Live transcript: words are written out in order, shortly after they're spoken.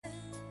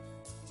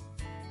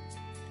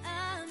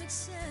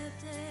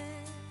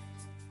accepted,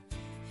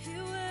 you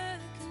were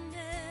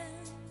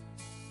condemned.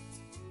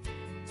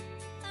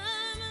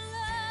 I'm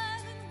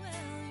alive and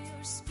well,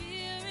 your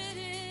spirit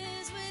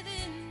is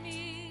within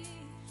me,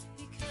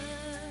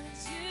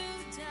 because you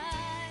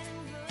died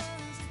and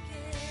rose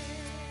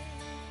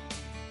again.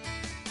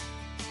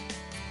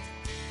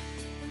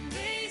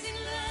 Amazing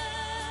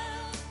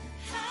love,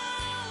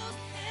 how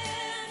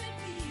can it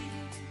be?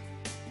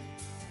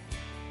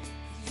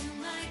 You,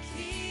 my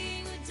King,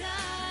 would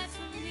die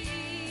for me.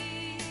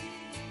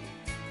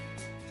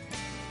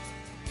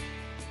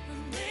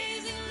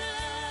 Amazing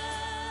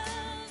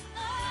love, I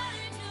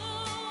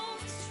know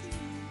it's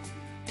true.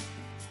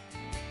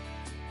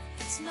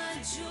 It's my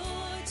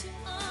joy to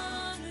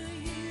honor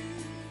you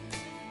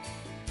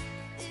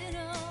in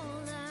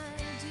all I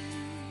do.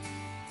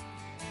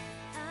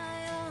 I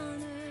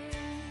honor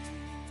you.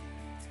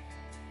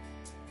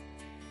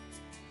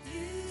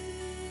 You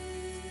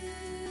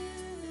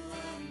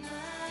are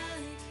my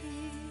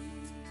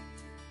King.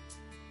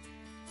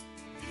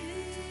 You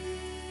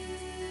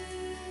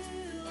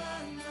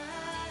are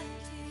my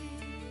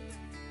King.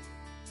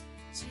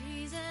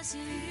 Jesus,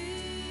 you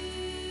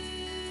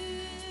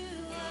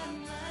are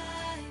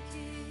my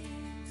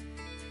King.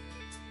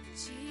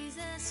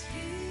 Jesus,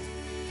 you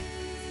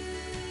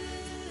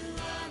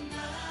are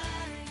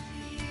my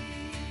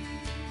King.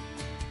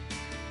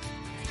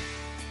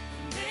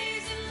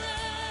 Amazing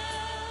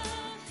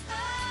love,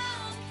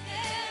 how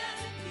can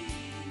it be?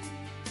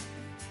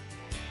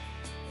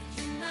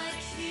 You, my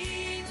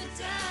King, would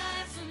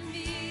die for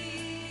me.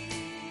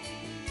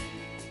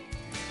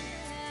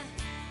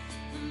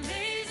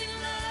 Amazing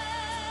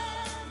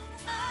love,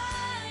 I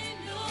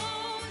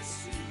know it's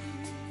true.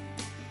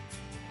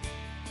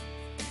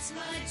 It's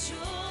my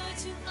joy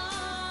to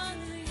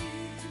honor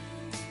you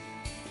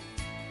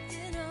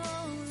in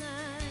all I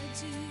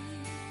do.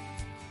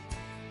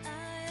 I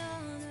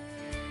honor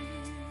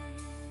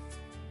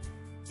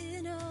you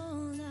in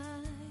all I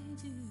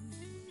do.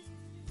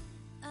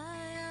 I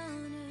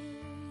honor you.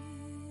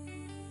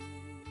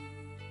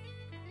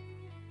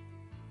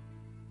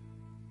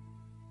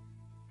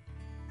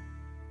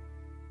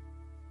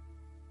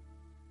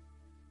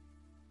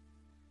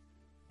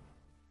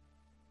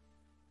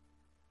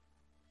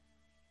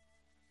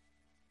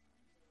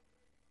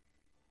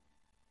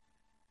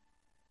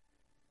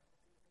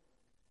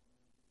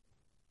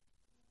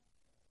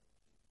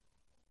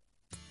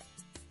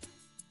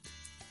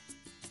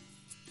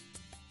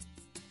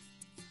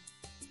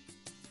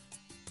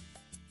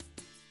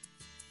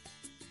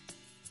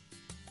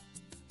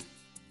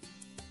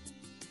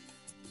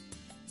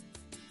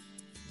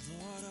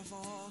 Lord of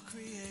all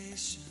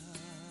creation,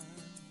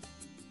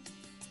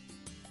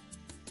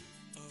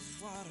 of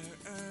water,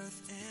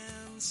 earth,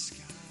 and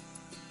sky,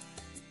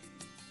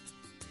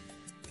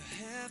 the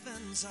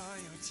heavens are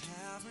your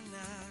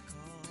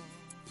tabernacle.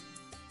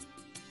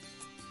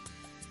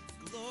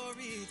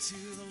 Glory to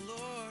the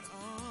Lord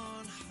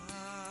on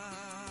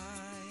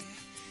high.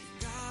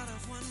 God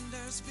of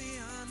wonders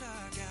beyond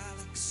our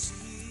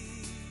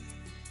galaxy,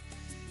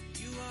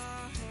 you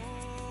are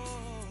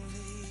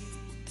holy,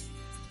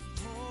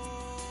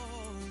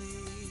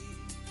 holy.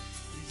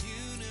 The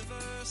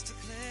universe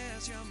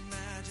declares your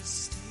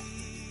majesty.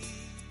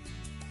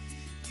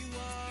 You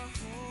are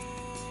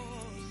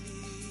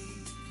holy,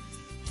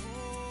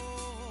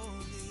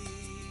 holy,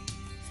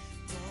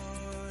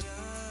 Lord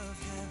of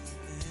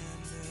heaven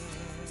and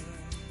earth,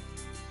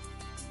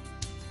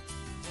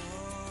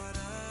 Lord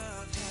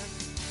of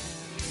heaven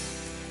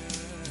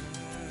and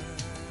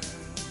earth.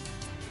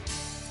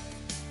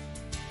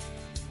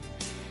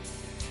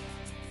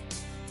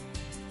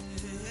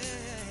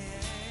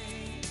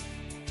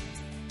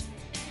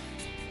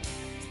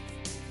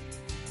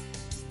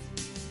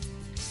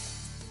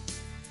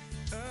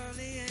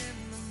 Early in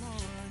the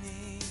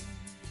morning,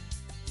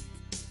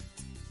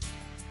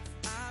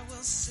 I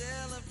will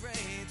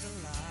celebrate the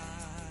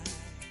light.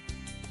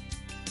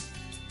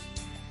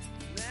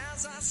 And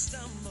as I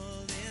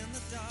stumble in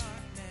the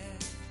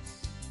darkness,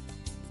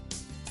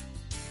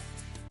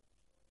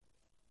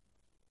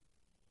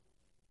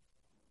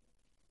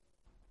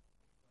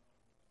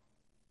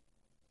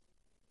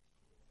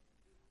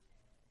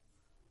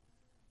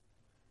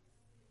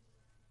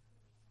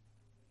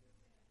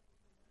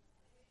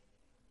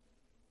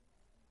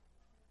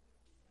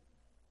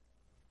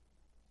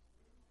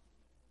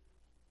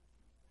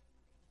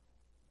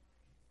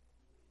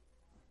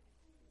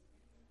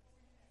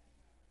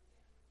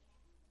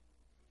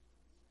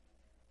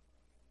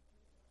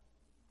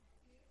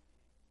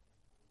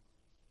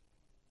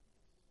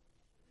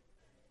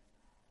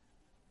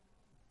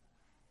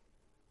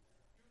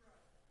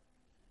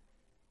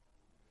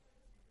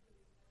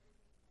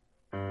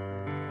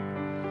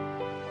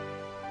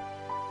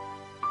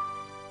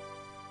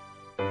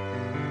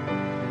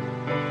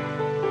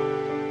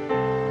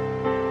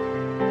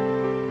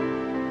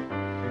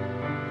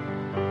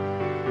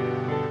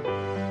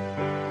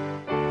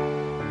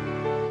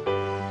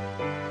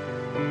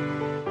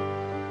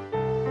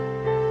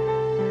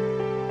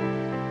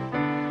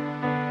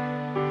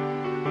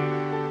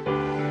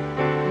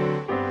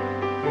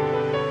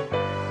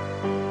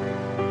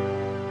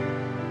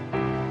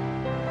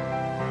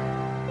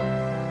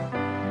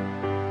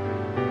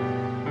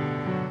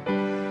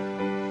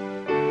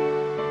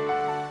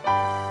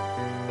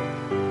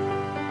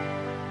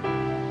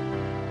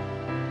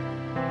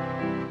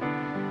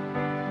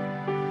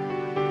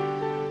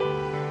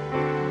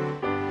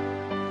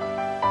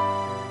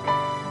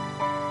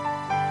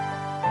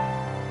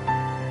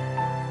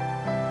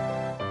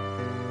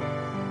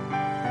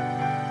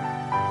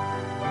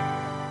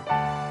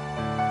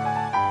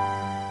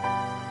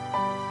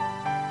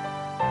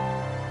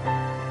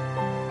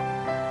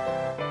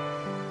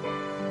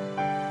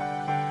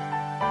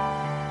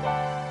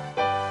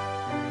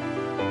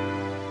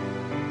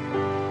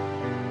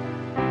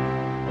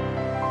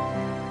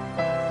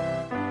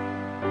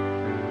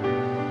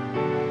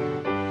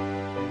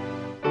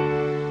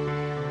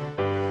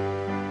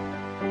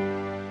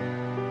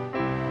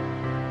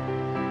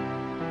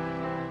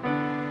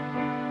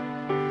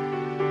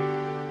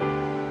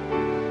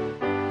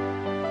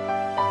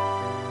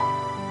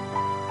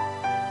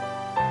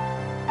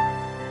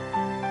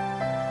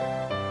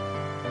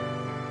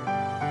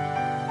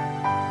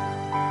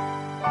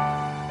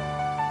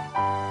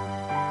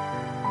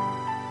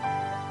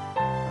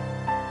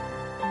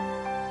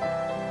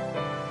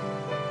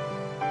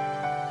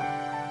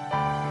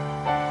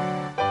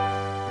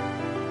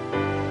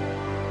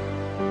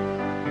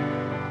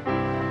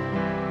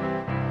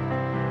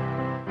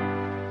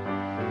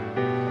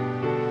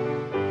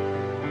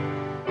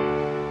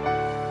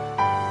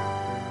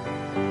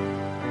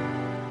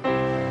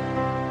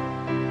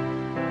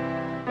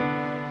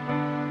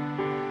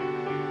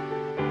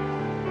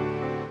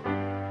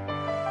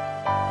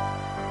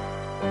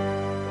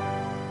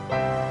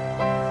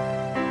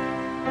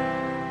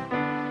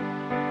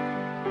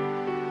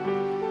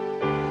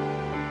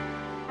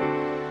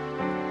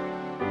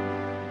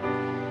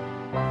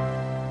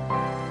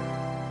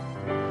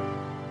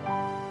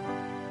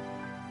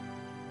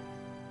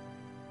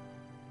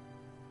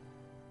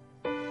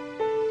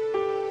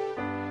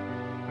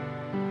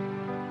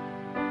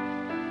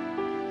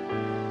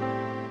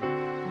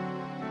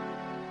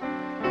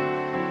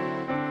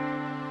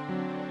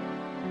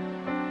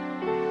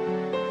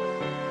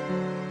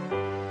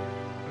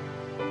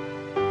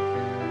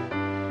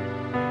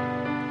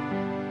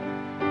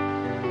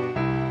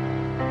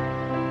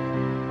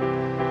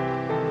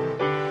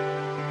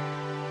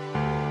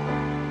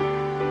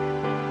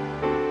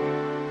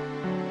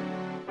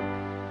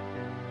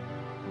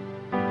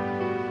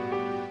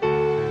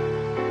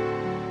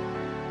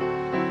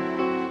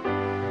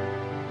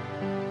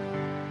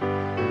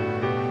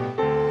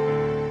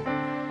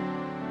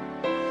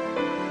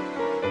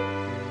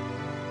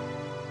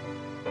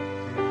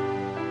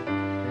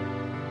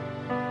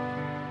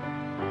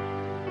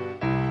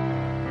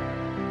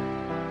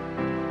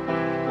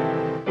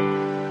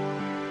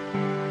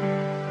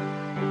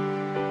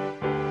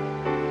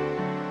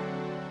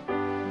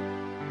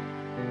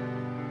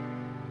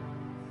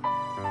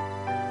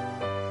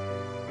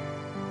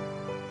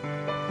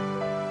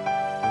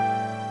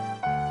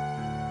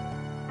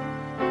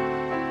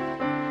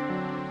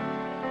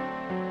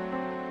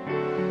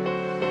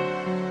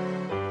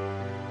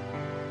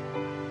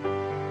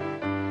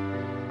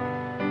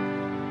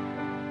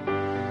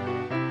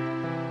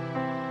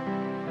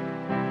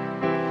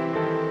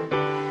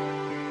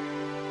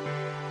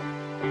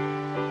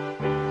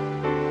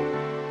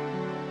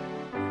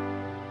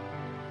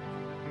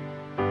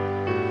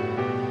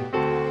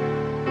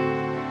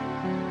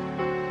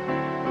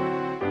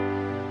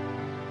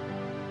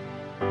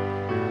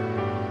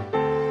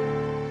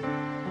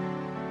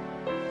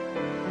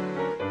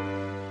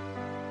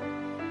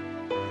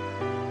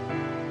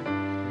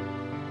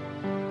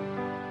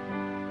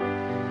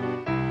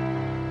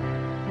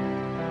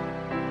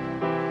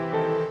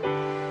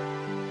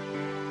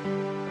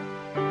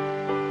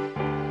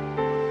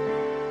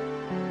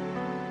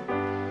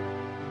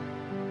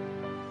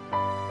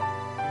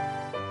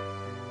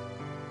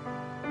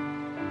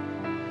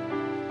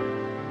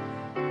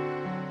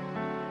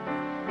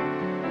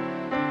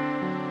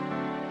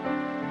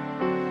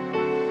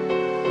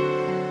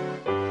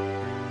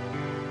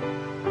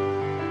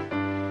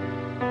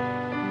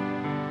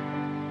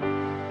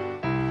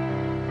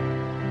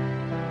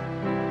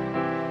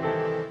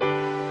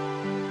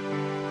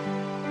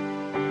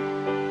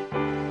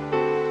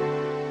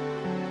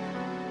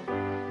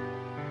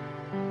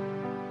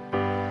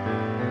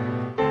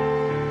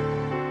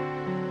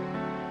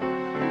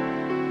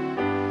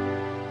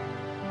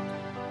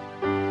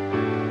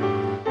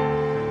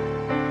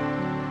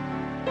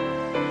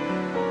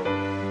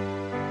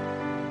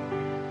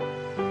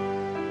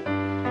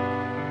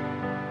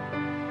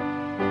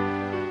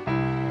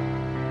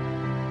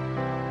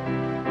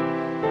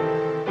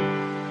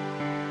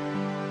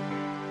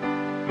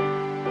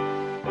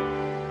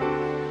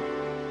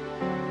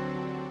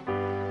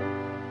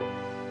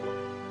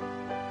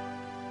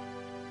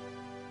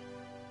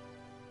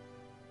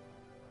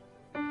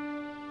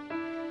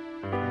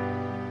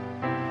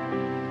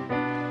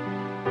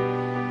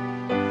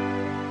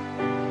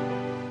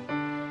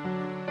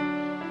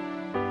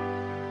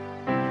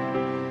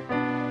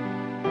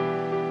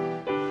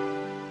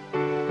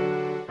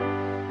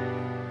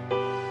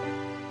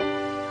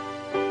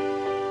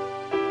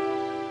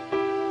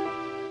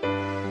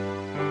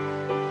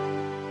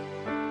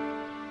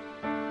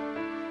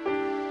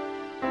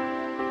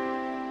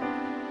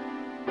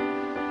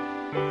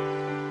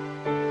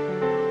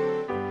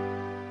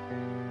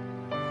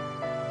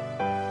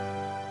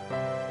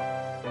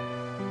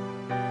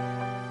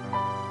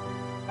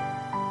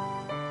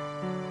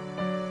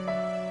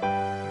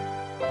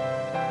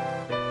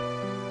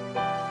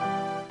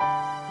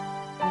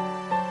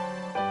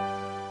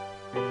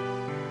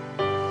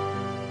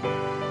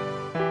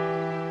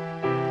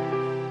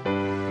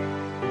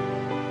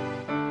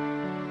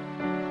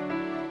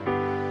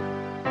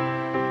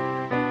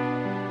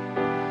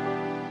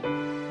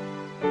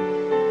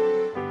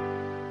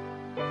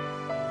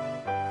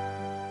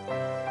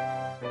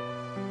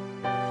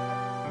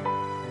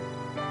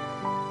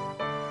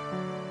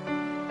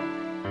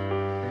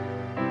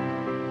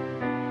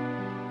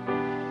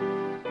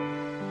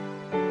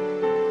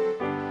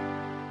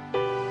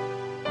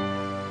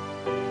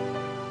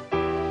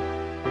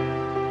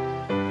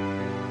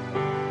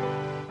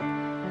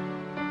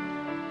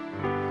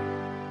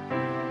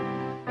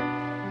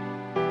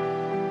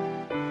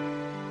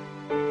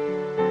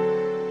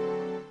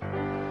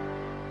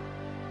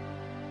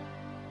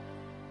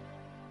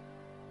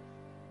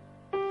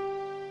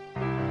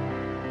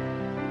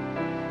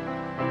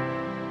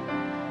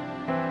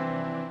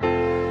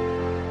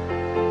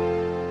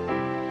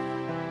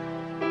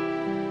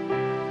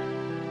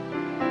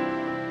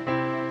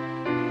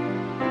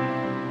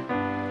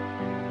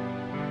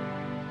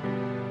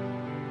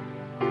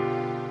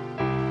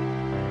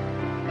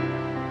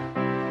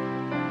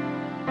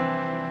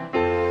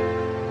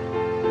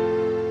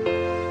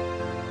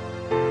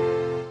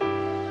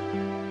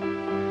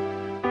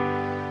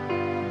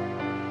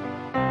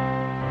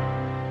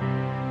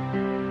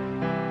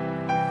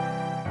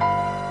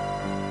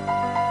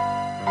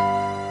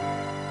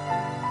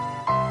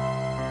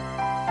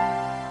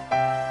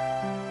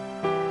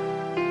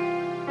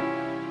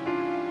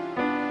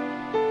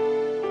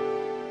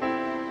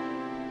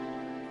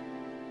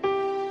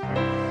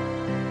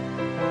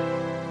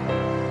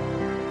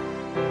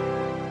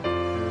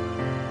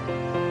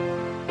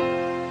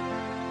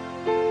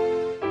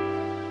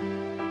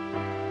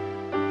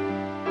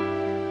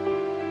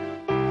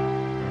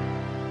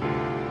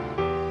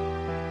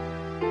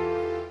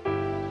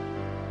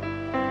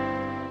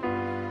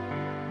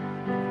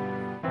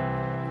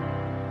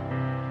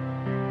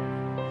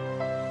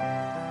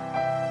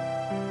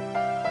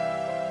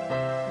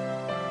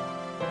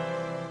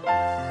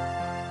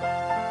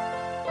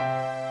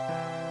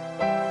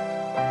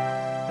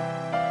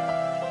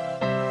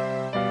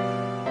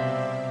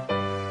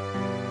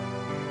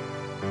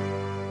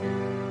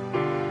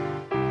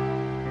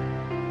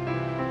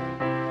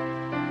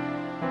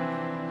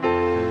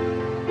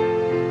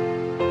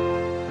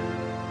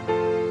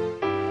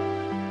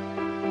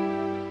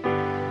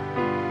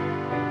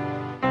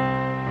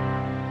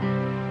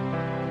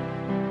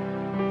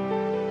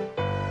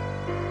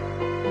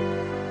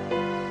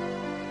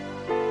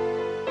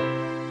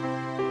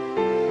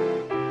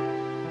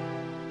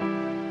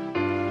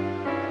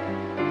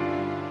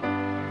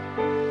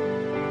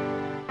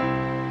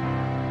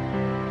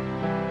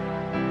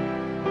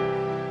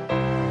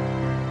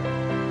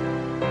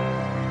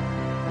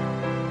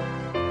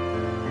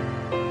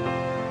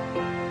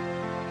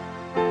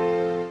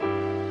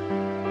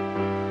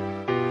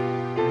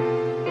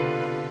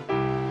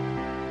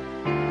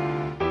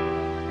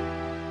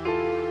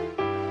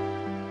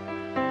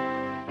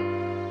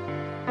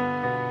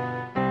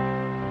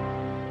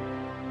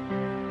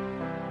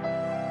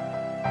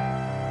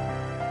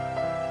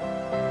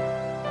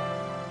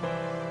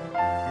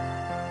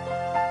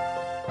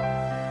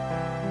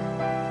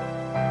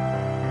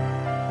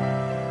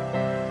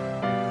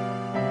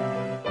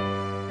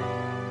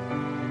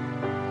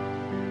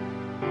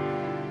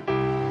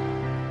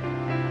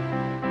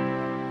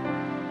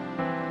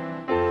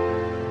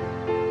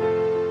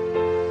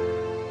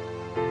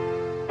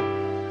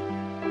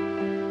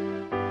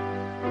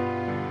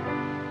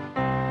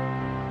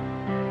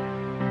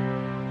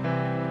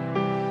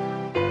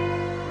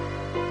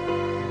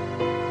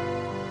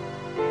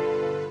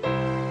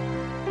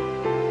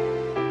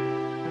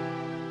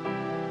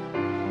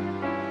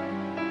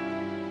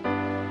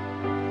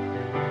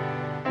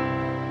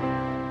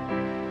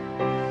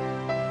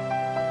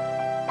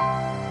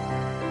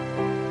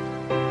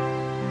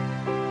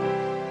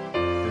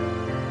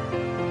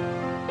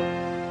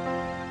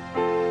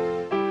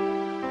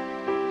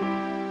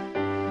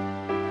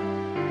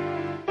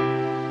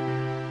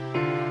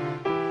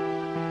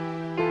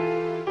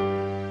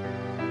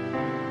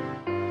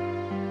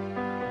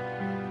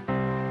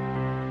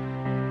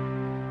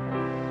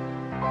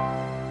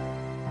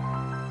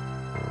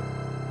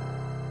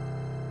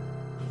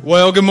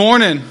 Well, good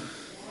morning.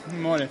 Good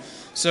morning.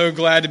 So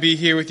glad to be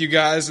here with you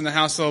guys in the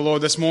house of the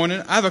Lord this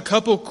morning. I have a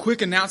couple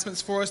quick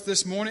announcements for us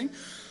this morning.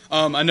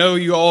 I know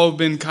you all have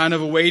been kind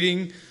of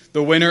awaiting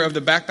the winner of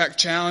the backpack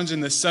challenge in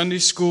the Sunday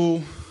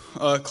school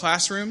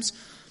classrooms.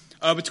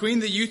 Between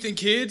the youth and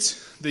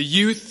kids, the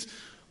youth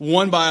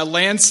won by a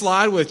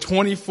landslide with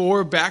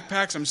 24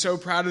 backpacks. I'm so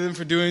proud of them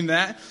for doing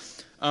that.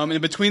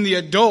 And between the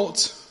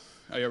adults,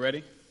 are you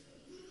ready?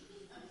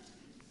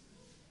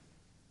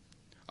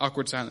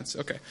 Awkward silence.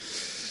 Okay.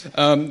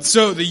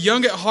 So the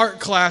Young at Heart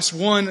class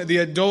won the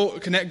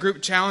Adult Connect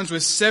Group Challenge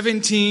with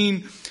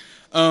 17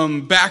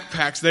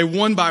 backpacks. They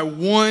won by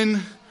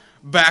one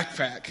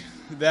backpack.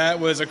 That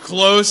was a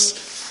close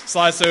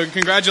slide. So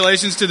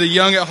congratulations to the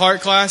Young at Heart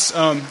class.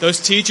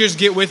 Those teachers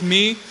get with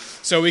me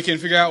so we can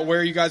figure out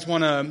where you guys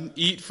want to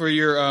eat for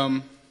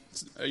your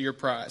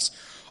prize.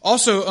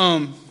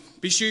 Also,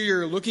 be sure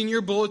you're looking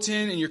your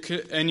bulletin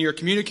and your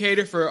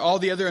communicator for all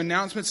the other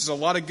announcements. There's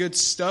a lot of good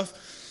stuff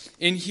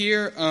in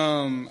here.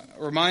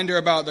 Reminder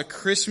about the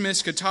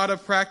Christmas cantata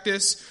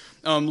practice.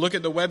 Look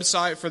at the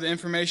website for the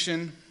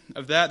information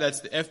of that.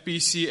 That's the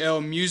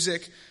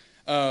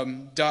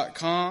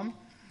fbclmusic.com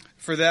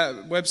for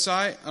that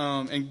website.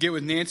 And get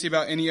with Nancy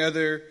about any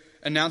other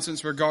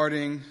announcements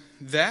regarding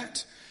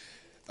that.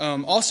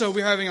 Also,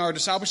 we're having our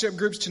discipleship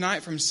groups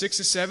tonight from 6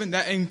 to 7.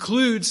 That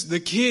includes the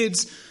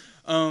kids'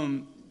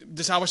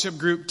 discipleship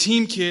group,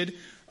 Team Kid,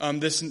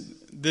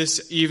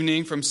 this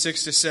evening from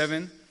 6 to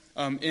 7.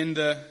 In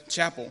the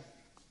chapel.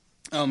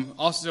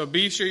 Also,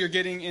 be sure you're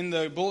getting in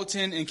the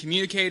bulletin and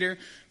communicator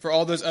for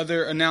all those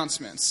other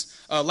announcements.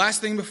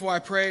 Last thing before I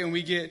pray and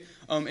we get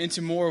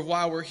into more of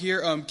why we're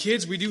here.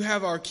 Kids, we do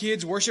have our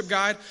kids worship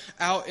guide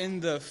out in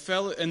the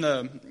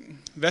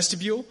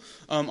vestibule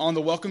on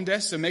the welcome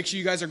desk. So make sure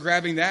you guys are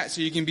grabbing that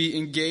so you can be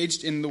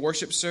engaged in the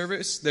worship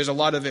service. There's a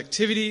lot of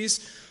activities,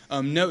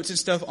 notes and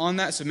stuff on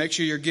that. So make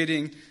sure you're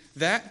getting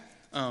that.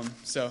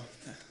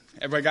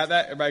 Everybody got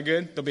that? Everybody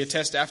good? There'll be a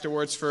test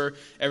afterwards for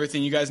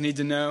everything you guys need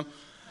to know.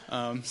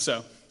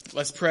 So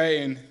let's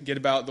pray and get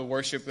about the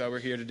worship that we're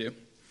here to do.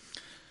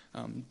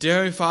 Dear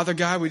Heavenly Father,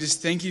 God, we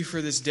just thank you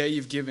for this day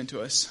you've given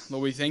to us.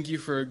 Lord, we thank you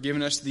for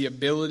giving us the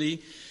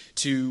ability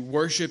to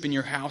worship in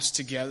your house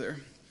together.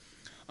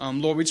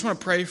 Lord, we just want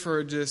to pray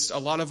for just a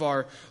lot of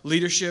our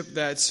leadership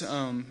that's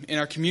in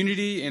our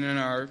community and in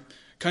our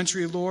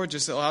country, Lord.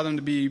 Just allow them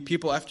to be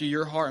people after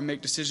your heart and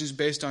make decisions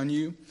based on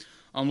you.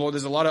 Lord,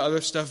 there's a lot of other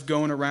stuff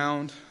going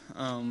around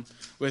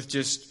with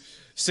just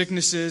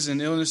sicknesses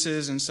and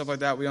illnesses and stuff like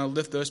that. We want to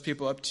lift those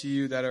people up to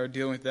you that are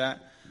dealing with that.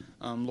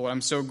 Lord,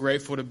 I'm so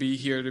grateful to be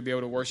here to be able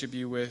to worship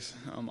you with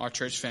our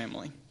church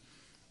family.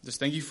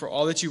 Just thank you for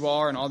all that you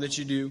are and all that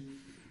you do,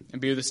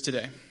 and be with us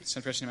today. In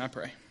the precious name I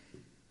pray.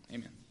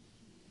 Amen.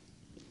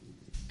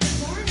 Good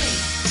morning.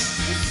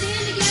 Let's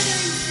stand together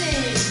and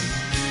sing.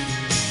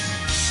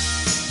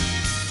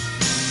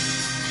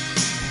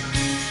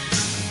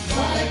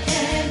 What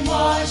can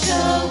wash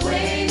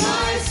away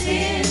my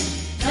sin?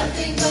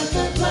 Nothing but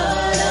the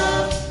blood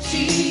of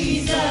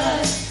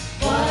Jesus.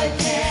 What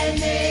can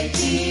make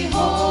me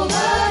whole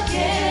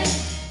again?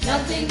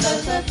 Nothing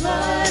but the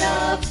blood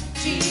of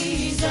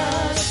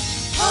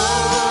Jesus.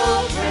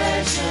 Oh,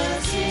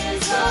 precious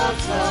is the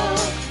flow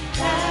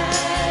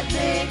that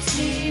makes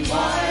me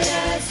white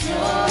as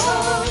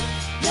snow.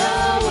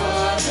 No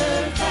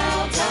other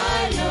fount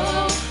I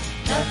know.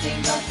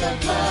 Nothing but the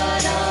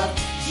blood of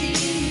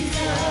Jesus.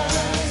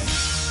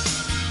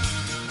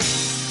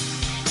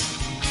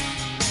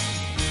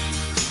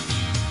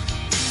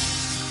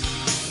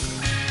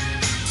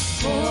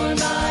 For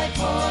my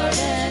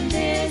pardon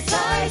this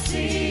I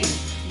sing,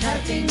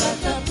 nothing but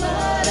the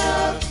blood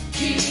of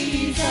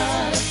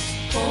Jesus.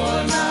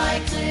 For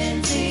my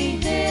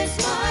cleansing this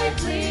my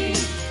plea,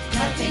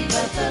 nothing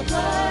but the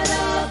blood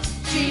of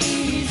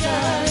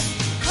Jesus.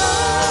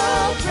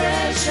 Oh,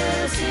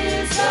 precious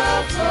is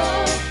the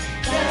flow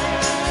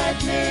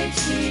that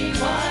makes me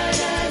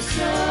white as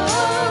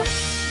snow.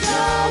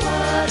 No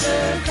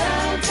other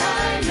fount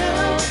I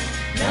know,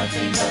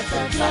 nothing but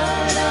the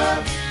blood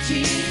of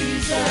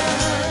Jesus.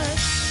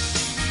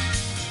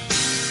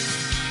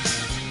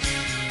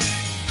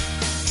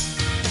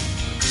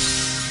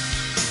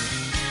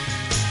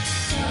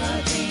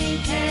 Nothing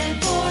can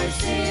for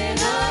sin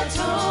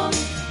atone,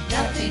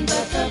 nothing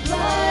but the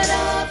blood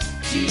of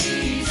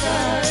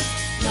Jesus.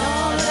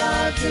 Not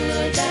a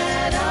good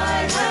that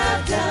I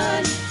have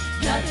done,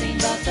 nothing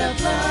but the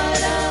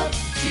blood of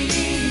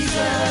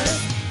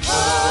Jesus.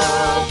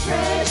 Oh,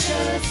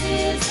 precious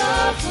is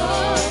the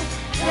flow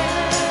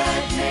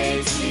that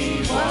makes me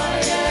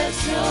white as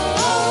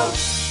snow.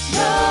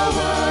 No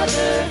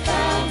other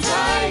fount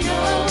I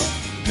know,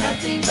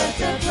 nothing but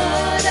the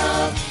blood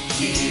of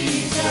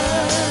Jesus.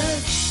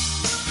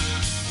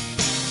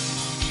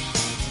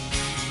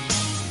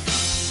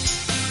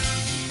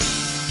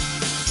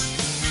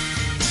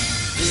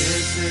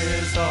 This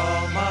is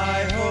all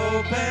my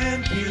hope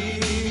and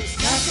peace.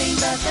 Nothing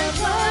but the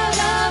blood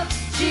of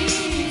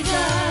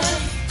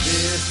Jesus.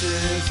 This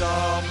is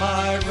all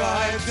my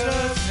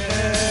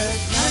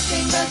righteousness.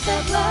 Nothing but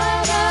the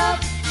blood of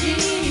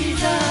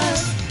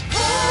Jesus.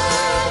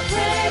 Oh,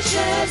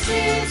 precious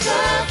is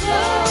the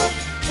flow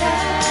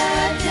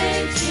that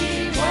makes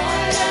me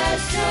white as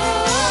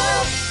snow.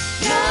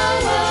 No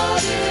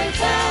other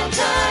fount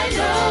I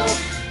know,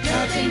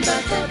 nothing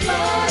but the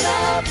blood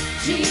of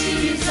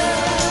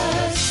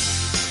Jesus.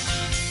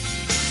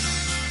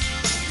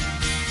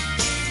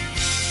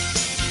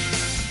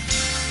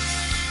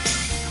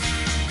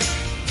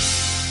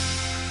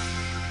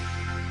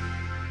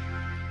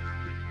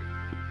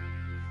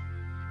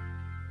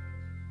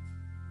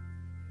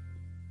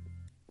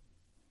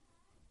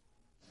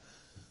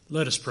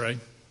 Let us pray.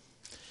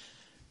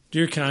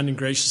 Dear kind and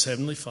gracious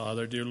Heavenly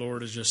Father, dear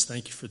Lord, I just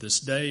thank you for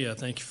this day. I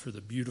thank you for the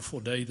beautiful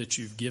day that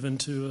you've given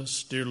to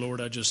us. Dear Lord,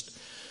 I just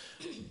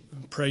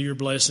pray your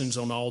blessings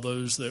on all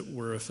those that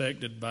were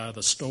affected by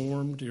the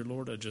storm. Dear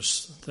Lord, I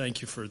just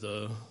thank you for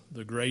the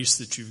grace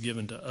that you've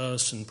given to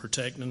us and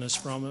protecting us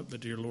from it.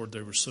 But dear Lord,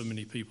 there were so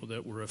many people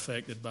that were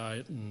affected by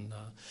it, and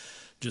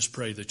just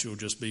pray that you'll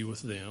just be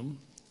with them.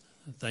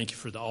 Thank you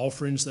for the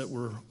offerings that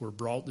were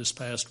brought this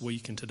past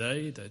week and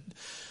today, that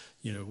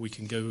we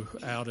can go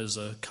out as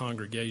a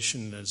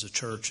congregation, as a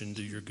church, and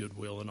do your good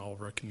will in all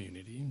of our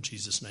community. In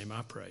Jesus' name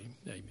I pray.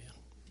 Amen.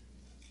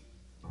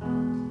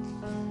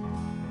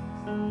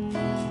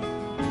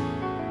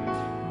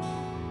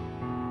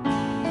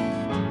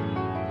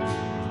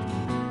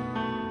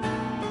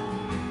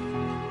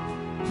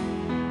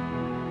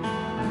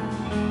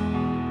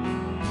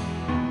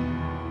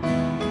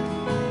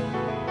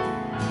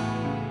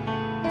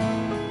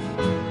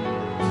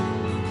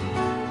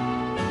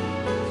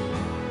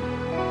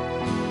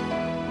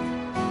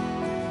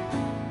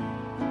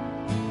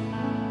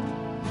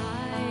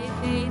 My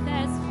faith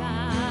has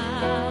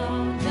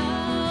found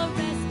a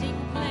resting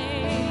place.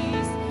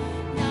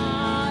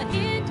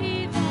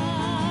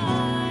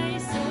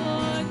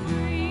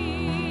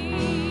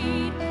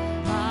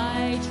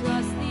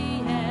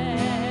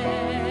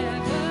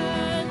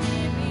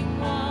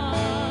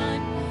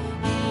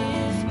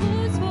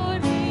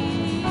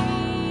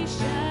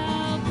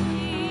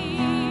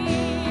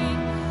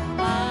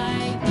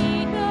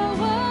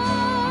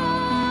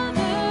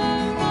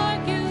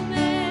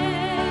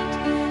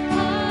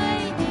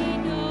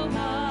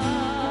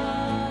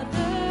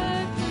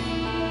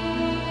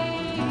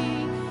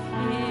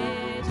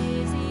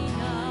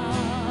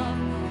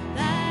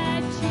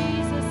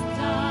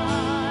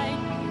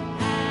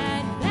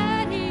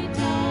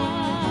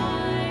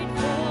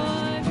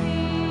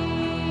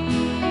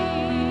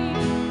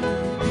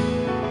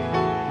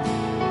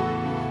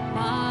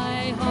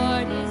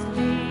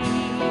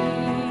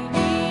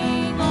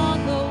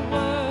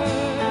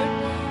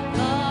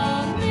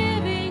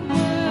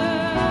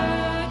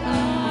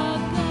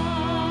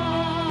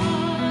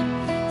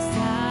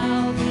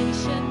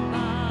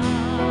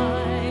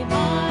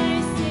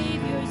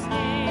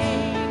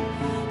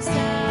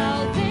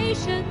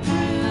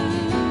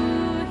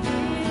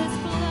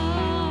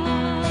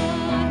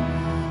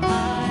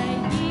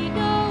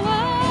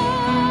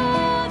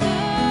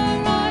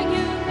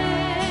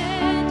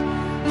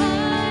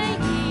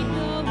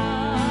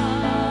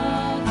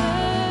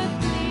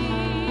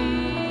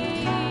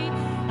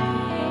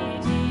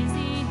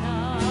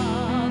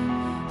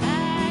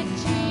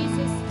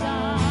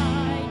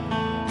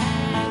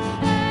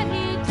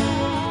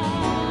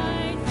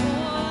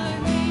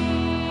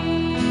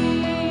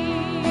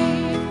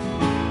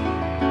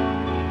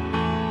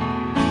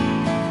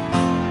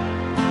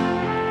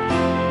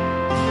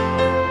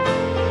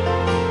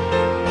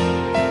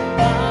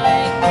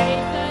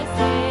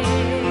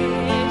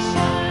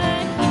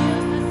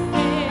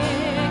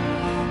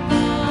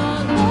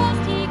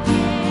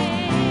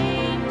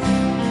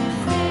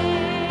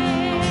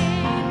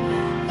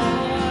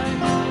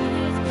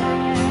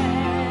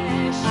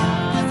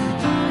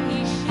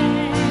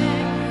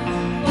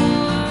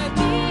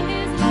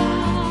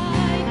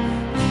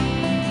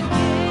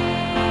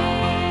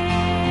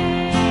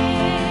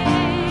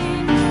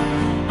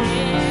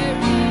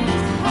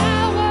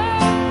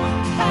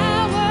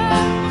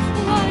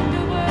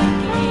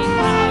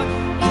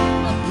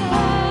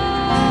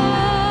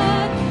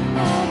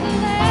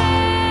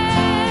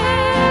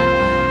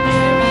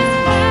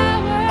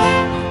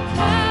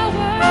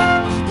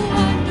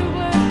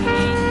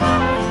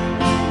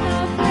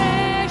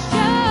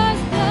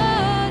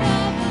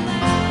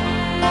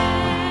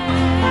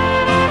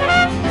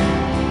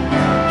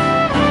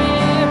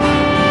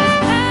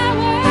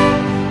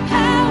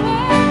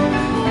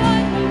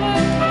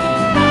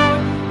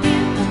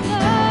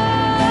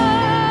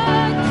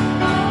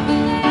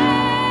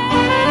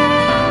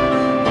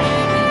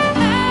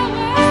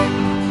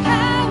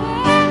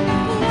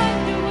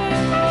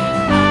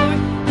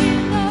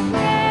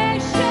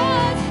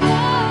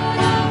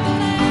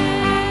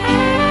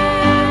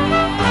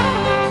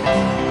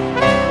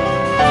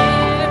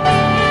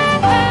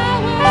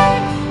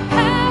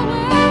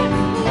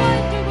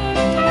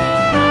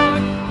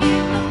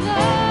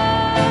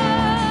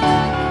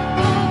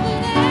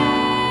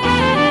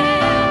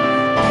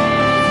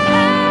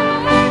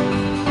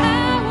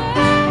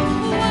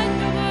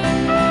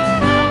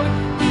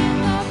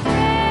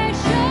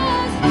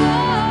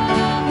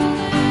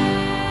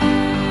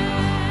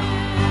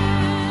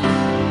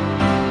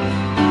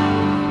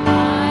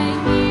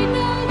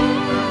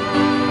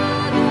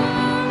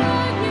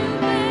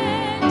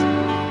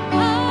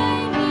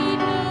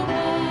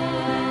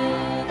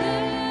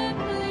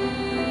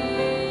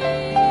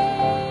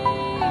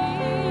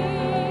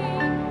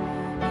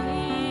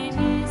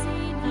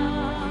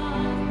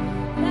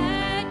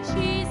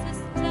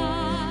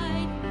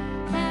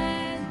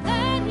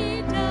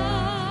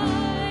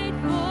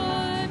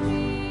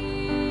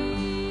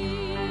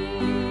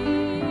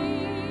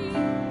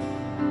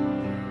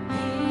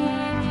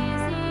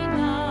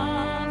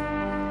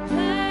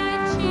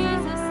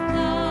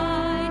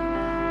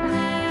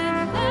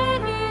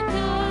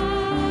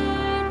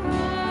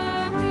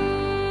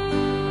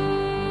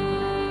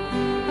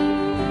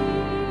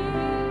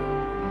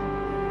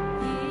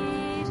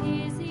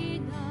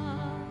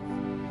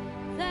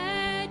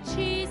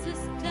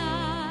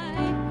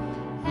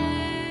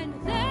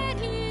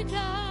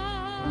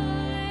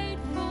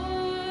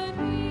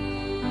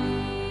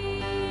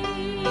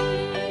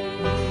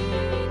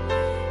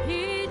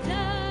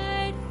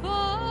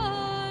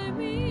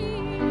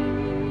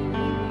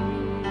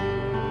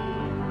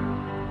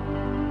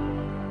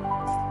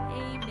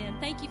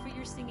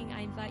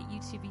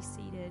 to be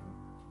seated.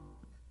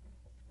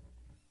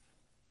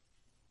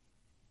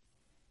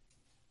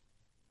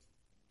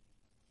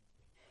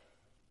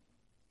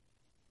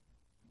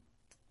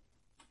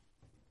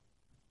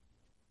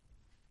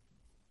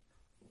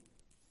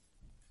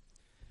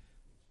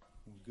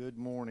 Good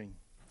morning.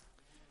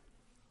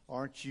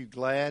 Aren't you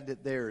glad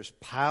that there is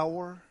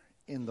power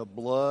in the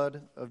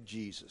blood of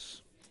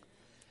Jesus?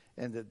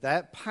 And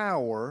that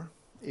power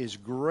is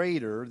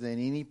greater than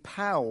any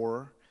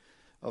power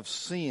of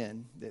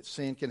sin that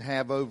sin can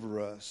have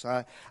over us.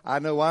 I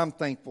know I'm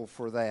thankful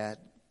for that,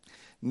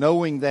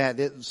 knowing that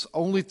it's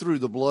only through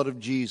the blood of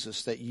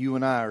Jesus that you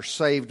and I are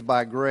saved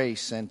by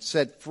grace and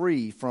set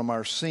free from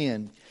our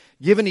sin,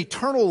 given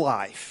eternal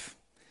life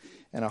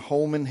and a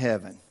home in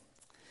heaven.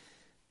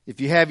 If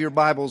you have your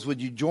Bibles,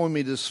 would you join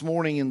me this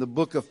morning in the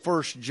book of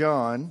 1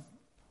 John?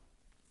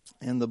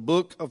 In the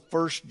book of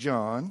 1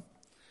 John.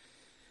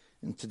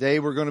 And today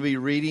we're going to be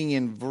reading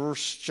in 1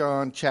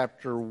 John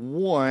chapter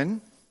 1,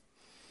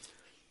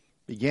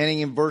 beginning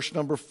in verse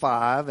number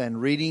 5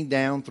 and reading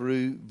down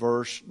through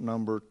verse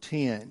number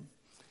 10.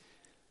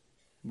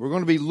 We're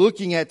going to be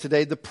looking at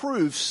today the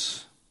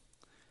proofs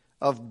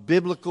of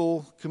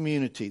biblical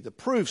community. The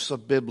proofs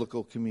of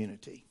biblical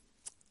community.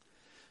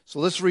 So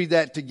let's read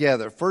that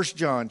together. 1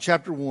 John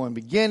chapter 1,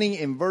 beginning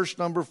in verse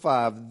number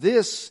 5.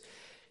 This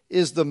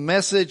is the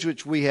message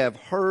which we have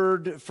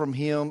heard from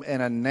him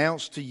and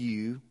announced to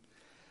you,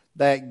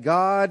 that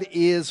God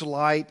is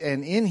light,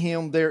 and in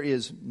him there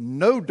is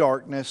no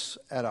darkness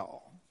at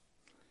all.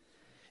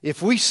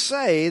 If we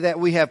say that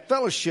we have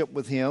fellowship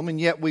with him,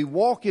 and yet we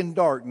walk in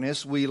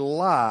darkness, we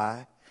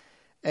lie,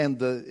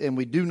 and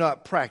we do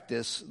not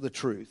practice the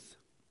truth.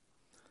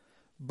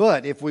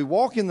 But if we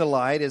walk in the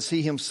light as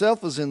he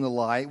himself is in the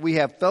light, we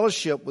have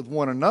fellowship with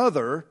one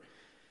another,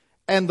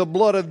 and the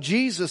blood of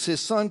Jesus, his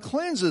Son,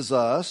 cleanses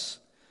us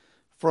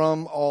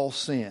from all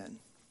sin.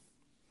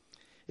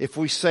 If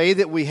we say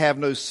that we have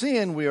no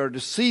sin, we are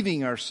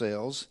deceiving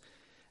ourselves,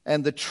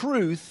 and the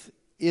truth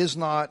is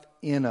not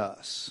in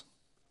us.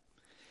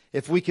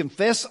 If we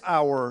confess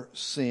our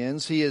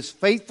sins, he is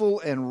faithful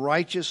and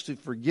righteous to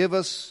forgive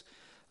us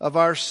of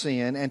our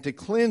sin and to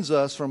cleanse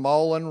us from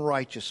all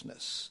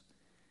unrighteousness.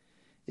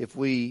 If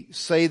we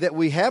say that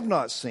we have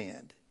not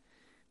sinned,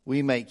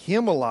 we make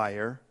him a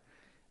liar,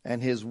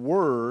 and his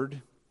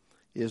word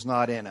is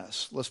not in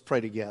us. Let's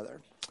pray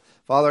together.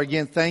 Father,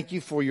 again, thank you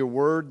for your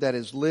word that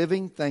is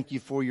living. Thank you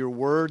for your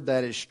word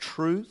that is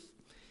truth.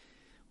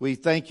 We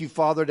thank you,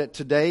 Father, that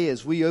today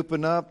as we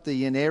open up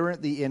the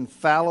inerrant, the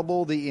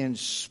infallible, the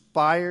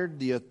inspired,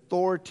 the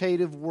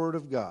authoritative word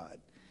of God,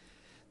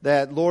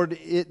 that, Lord,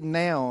 it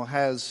now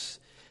has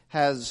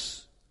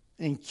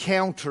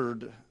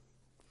encountered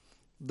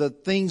the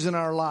things in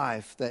our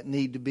life that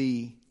need to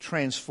be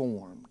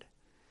transformed.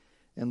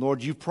 And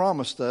Lord, you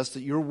promised us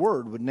that your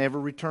word would never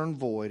return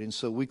void, and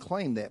so we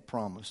claim that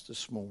promise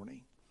this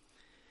morning.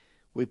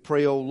 We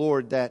pray, O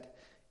Lord, that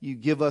you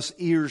give us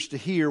ears to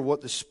hear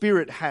what the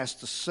Spirit has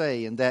to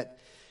say, and that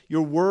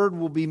your word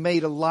will be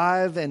made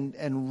alive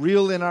and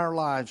real in our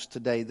lives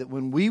today, that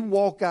when we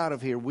walk out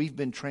of here, we've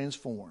been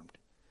transformed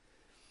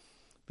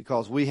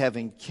because we have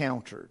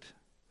encountered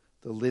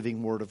the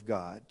living word of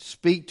God.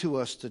 Speak to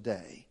us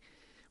today.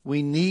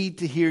 We need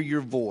to hear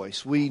your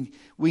voice. We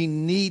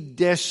need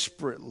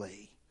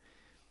desperately,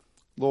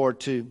 Lord,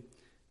 to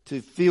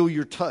feel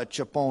your touch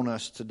upon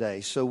us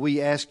today. So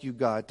we ask you,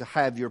 God, to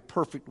have your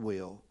perfect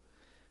will,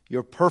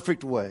 your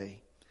perfect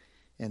way.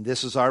 And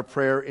this is our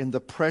prayer in the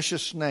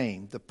precious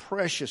name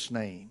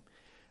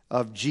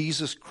of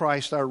Jesus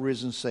Christ, our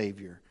risen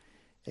Savior.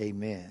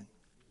 Amen.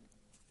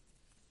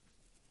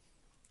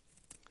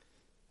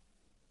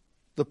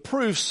 The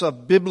proofs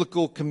of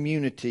biblical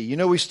community. You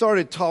know, we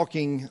started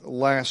talking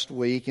last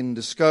week and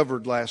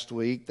discovered last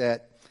week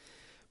that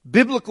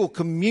biblical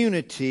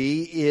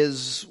community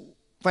is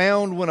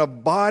found when a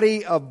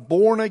body of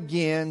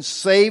born-again,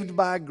 saved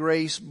by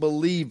grace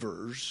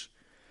believers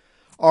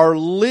are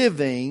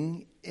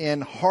living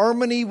in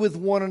harmony with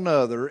one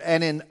another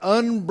and in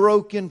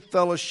unbroken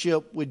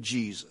fellowship with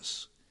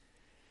Jesus.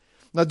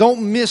 Now,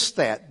 don't miss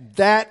that.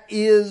 That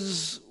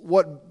is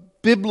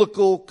what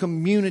biblical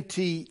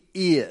community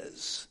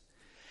is.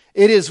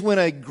 It is when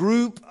a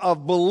group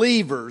of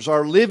believers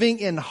are living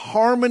in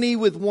harmony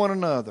with one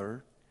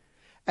another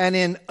and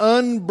in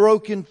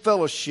unbroken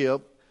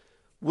fellowship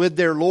with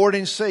their Lord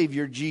and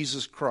Savior,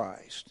 Jesus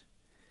Christ.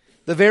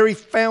 The very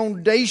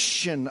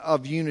foundation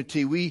of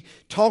unity, we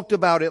talked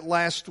about it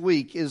last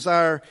week, is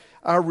our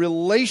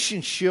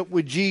relationship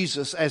with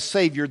Jesus as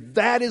Savior.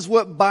 That is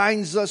what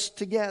binds us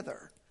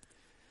together.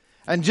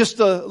 And just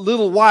a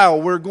little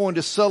while, we're going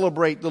to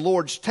celebrate the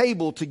Lord's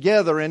table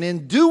together. And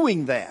in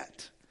doing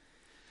that,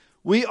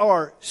 we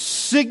are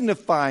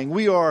signifying,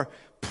 we are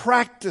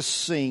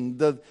practicing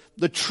the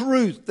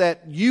truth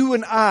that you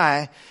and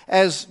I,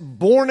 as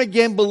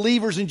born-again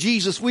believers in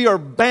Jesus, we are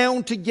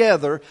bound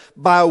together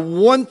by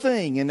one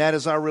thing, and that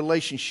is our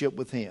relationship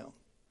with Him.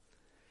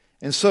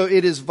 And so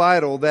it is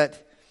vital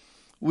that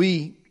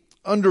we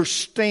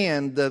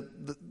understand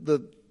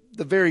the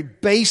very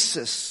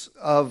basis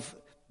of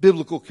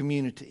biblical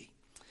community.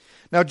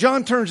 Now,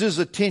 John turns his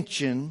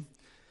attention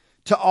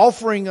to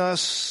offering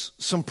us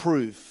some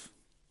proof.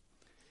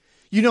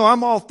 You know,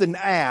 I'm often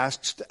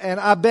asked, and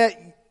I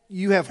bet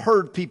you have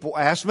heard people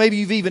ask, maybe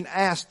you've even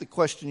asked the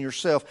question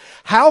yourself,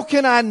 how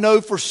can I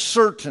know for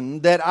certain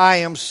that I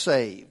am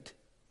saved?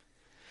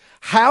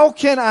 How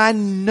can I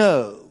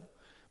know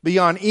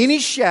beyond any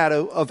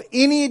shadow of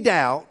any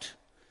doubt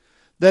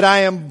that I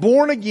am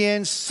born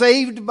again,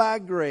 saved by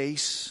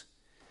grace,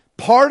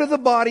 part of the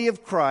body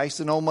of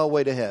Christ, and on my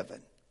way to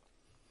heaven?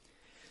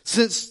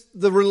 Since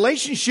the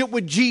relationship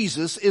with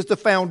Jesus is the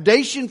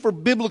foundation for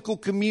biblical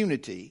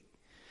community,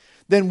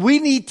 then we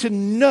need to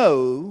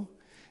know,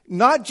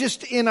 not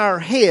just in our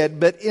head,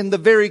 but in the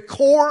very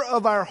core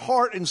of our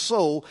heart and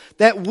soul,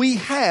 that we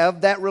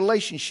have that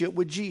relationship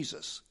with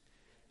Jesus.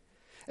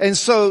 And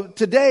so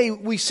today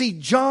we see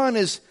John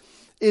is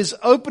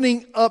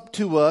opening up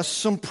to us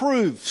some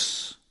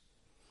proofs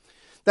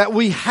that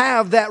we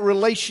have that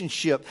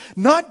relationship,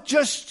 not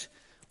just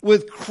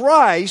with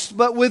Christ,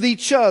 but with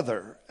each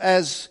other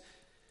as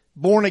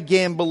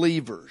born-again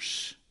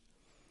believers.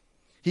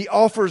 He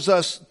offers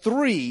us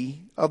 3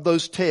 of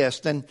those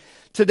tests. And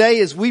today,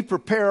 as we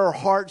prepare our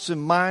hearts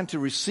and mind to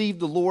receive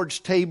the Lord's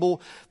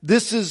table,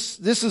 this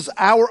is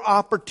our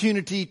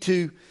opportunity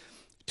to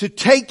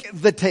take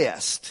the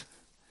test,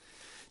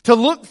 to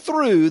look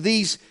through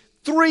these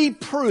 3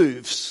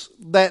 proofs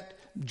that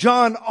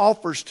John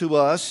offers to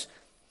us,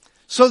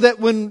 so that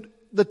when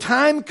the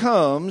time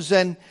comes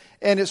and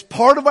it's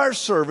part of our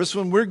service,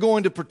 when we're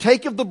going to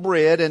partake of the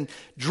bread and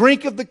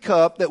drink of the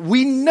cup, that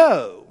we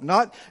know,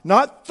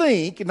 not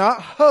think,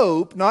 not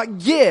hope, not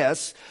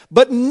guess,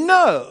 but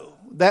know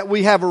that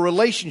we have a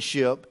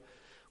relationship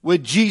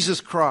with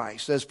Jesus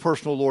Christ as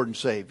personal Lord and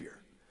Savior.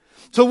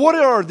 So what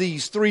are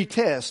these 3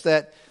 tests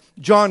that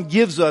John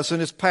gives us in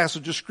this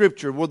passage of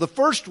Scripture? Well, the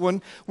first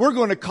one, we're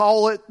going to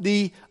call it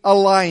the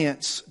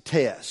alliance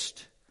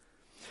test.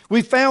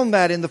 We found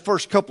that in the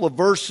first couple of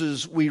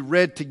verses we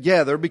read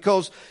together,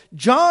 because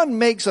John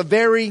makes a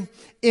very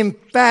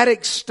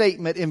emphatic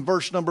statement in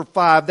verse number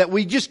 5 that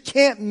we just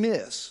can't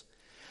miss.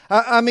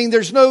 I mean,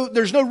 there's no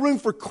room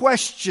for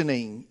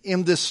questioning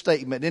in this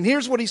statement. And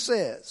here's what he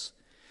says: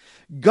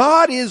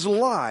 God is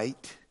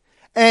light,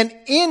 and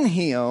in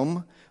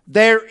Him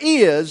there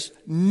is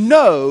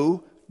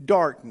no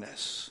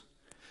darkness.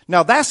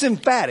 Now that's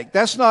emphatic.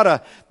 That's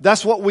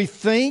what we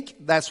think,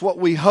 that's what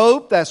we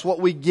hope, that's what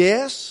we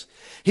guess.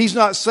 He's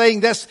not saying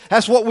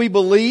that's what we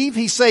believe.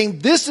 He's saying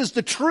this is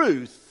the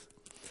truth,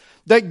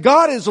 that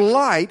God is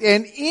light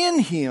and in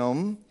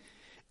Him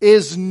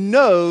is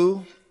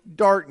no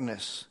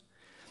darkness.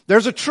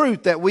 There's a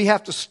truth that we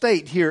have to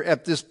state here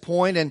at this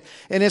point, and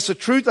it's a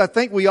truth I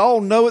think we all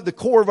know at the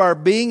core of our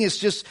being. It's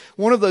just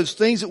one of those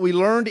things that we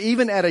learned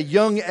even at a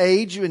young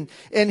age. And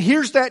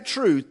here's that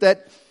truth,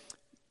 that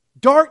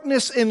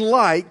darkness and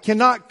light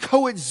cannot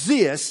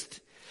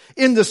coexist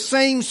in the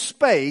same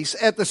space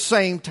at the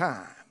same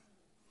time.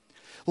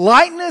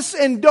 Lightness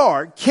and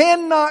dark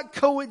cannot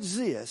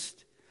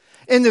coexist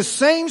in the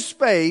same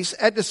space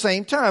at the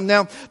same time.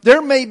 Now,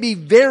 there may be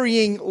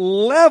varying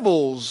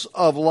levels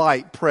of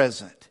light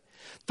present.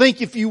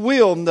 Think, if you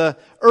will, in the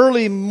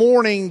early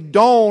morning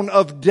dawn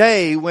of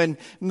day, when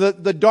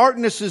the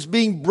darkness is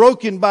being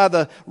broken by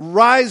the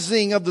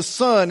rising of the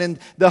sun, and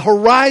the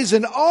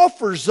horizon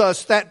offers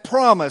us that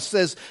promise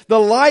as the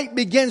light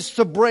begins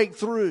to break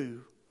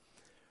through.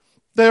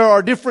 There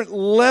are different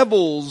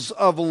levels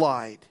of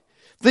light.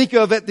 Think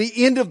of at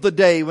the end of the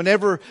day,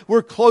 whenever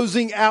we're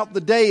closing out the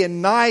day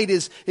and night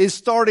is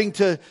starting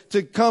to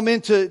come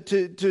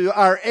into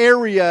our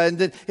area,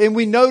 and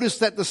we notice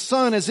that the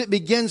sun, as it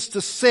begins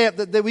to set,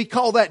 that we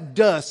call that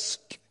dusk.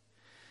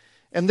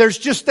 And there's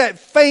just that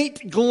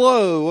faint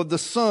glow of the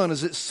sun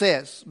as it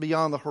sets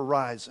beyond the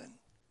horizon.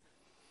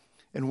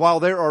 And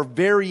while there are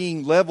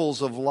varying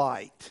levels of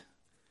light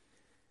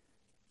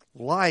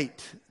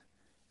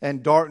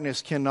and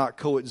darkness cannot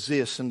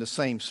coexist in the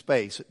same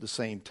space at the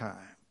same time.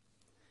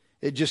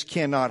 It just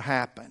cannot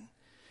happen.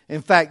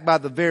 In fact, by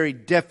the very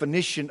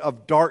definition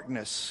of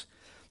darkness,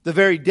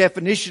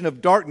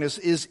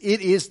 is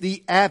it is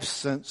the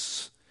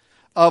absence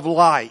of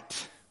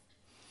light.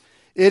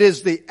 It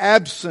is the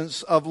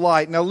absence of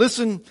light. Now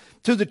listen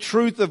to the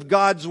truth of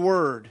God's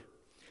Word.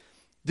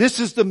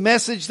 This is the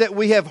message that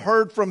we have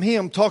heard from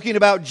Him, talking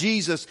about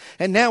Jesus.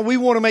 And now we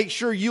want to make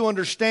sure you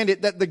understand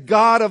it, that the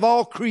God of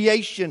all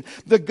creation,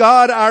 the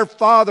God our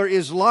Father,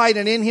 is light,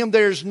 and in Him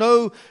there is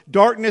no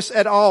darkness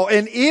at all.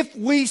 And if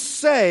we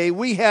say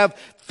we have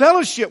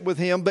fellowship with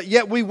Him, but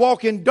yet we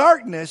walk in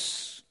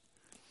darkness,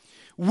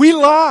 we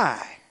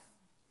lie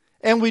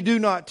and we do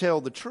not tell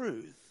the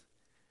truth.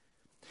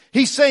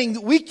 He's saying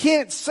that we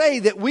can't say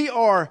that we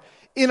are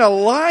in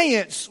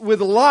alliance with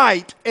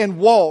light and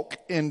walk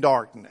in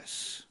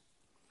darkness.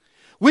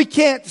 We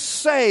can't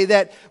say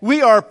that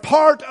we are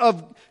part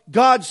of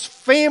God's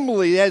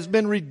family that has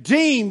been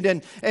redeemed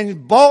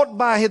and bought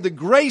by the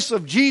grace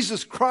of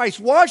Jesus Christ,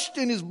 washed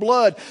in His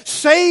blood,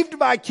 saved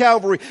by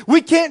Calvary.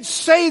 We can't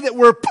say that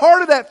we're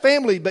part of that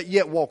family, but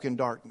yet walk in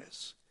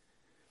darkness.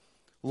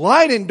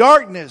 Light and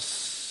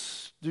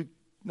darkness do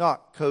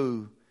not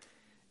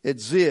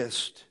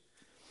coexist.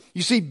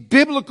 You see,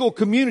 biblical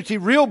community,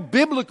 real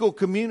biblical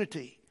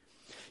community,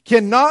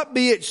 cannot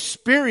be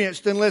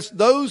experienced unless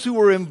those who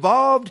are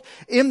involved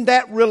in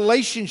that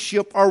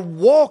relationship are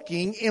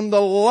walking in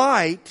the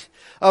light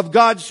of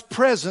God's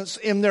presence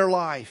in their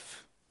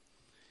life.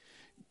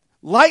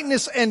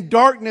 Lightness and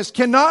darkness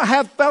cannot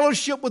have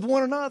fellowship with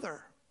one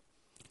another.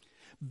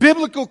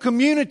 Biblical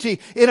community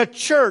in a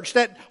church,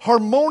 that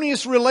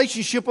harmonious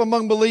relationship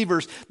among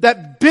believers,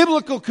 that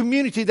biblical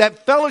community,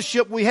 that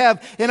fellowship we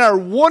have in our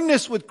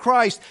oneness with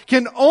Christ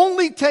can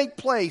only take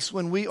place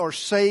when we are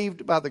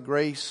saved by the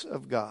grace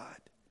of God.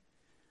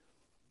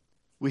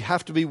 We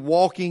have to be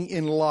walking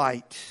in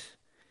light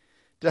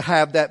to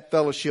have that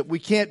fellowship. We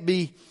can't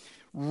be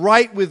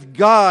right with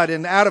God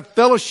and out of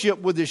fellowship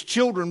with His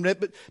children,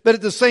 but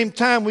at the same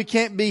time we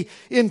can't be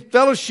in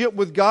fellowship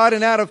with God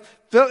and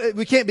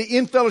we can't be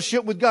in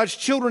fellowship with God's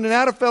children and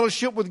out of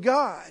fellowship with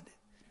God.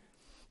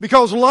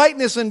 Because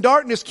lightness and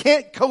darkness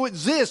can't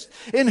coexist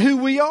in who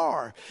we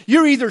are.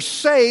 You're either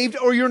saved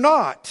or you're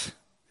not.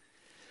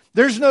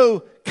 There's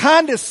no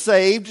kind of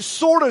saved,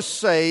 sort of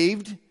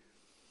saved.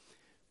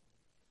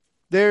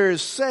 There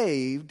is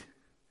saved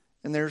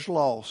and there's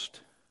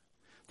lost.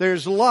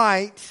 There's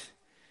light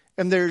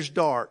and there's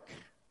dark.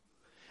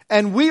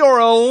 And we are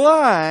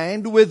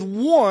aligned with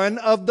one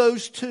of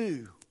those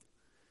two.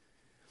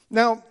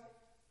 Now,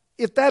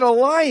 if that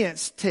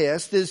alliance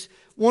test is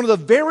one of the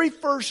very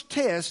first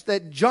tests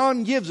that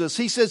John gives us,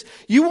 he says,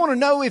 you want to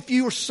know if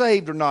you are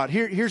saved or not.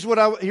 Here's what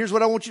I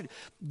want you to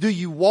do.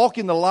 You walk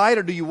in the light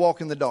or do you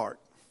walk in the dark?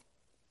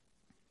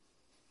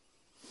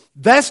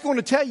 That's going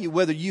to tell you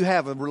whether you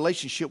have a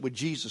relationship with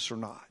Jesus or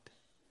not.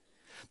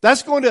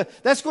 That's going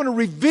to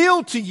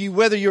reveal to you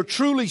whether you're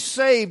truly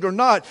saved or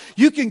not.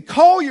 You can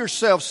call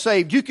yourself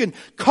saved. You can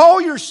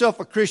call yourself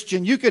a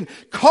Christian. You can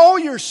call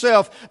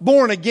yourself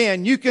born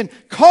again. You can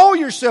call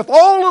yourself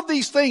all of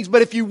these things.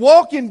 But if you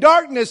walk in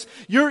darkness,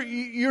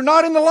 you're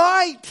not in the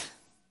light.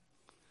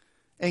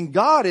 And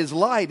God is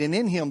light, and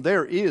in Him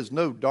there is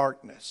no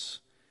darkness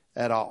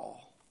at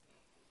all.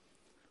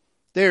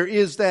 There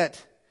is that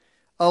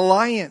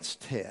alliance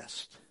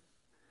test.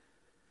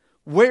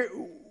 Where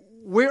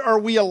are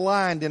we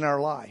aligned in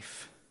our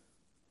life?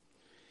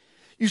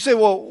 You say,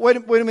 well, wait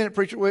a minute,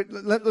 preacher.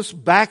 Let's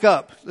back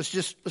up. Let's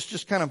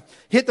just kind of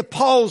hit the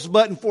pause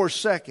button for a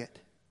second.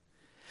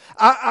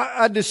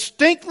 I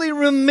distinctly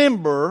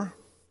remember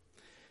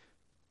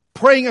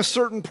praying a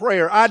certain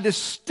prayer. I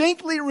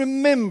distinctly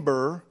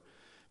remember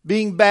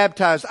being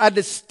baptized. I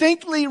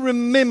distinctly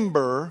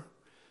remember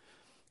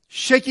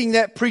shaking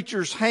that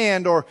preacher's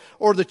hand or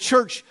the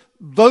church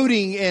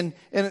voting and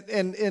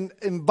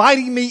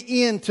inviting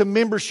me into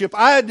membership.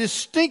 I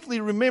distinctly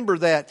remember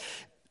that.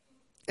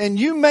 And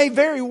you may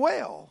very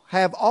well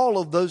have all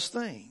of those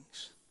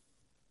things.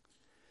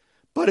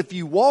 But if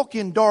you walk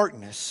in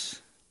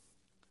darkness,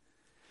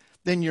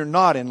 then you're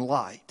not in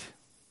light.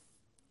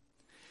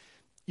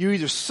 You're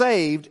either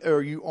saved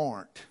or you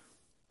aren't.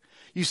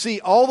 You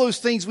see, all those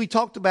things we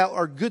talked about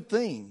are good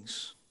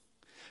things.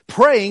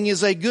 Praying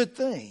is a good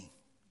thing.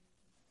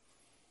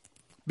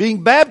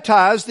 Being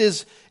baptized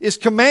is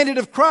commanded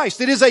of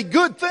Christ. It is a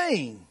good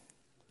thing.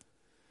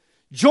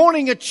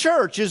 Joining a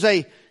church is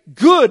a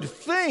good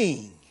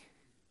thing.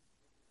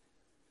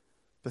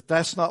 But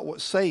that's not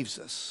what saves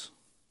us.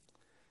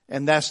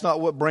 And that's not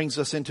what brings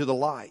us into the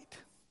light.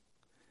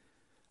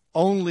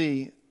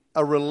 Only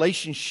a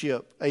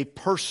relationship, a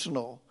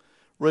personal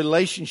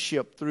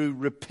relationship through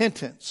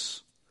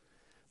repentance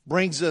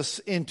brings us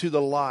into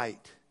the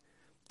light.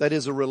 That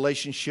is a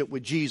relationship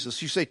with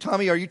Jesus. You say,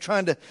 Tommy, are you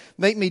trying to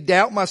make me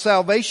doubt my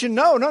salvation?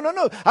 No.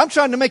 I'm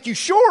trying to make you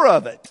sure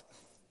of it.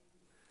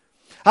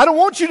 I don't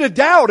want you to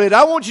doubt it.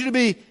 I want you to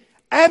be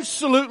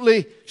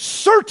absolutely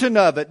certain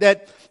of it,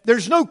 that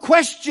there's no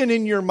question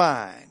in your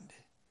mind.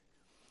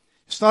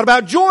 It's not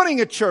about joining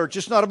a church.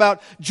 It's not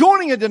about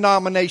joining a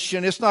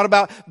denomination. It's not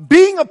about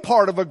being a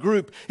part of a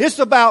group. It's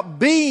about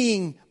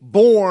being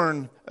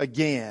born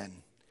again.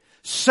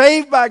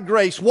 Saved by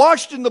grace,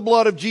 washed in the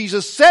blood of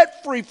Jesus,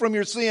 set free from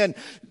your sin,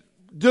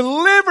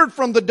 delivered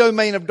from the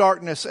domain of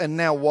darkness, and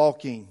now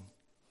walking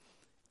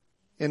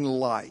in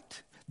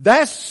light.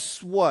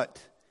 That's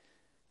what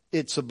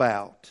it's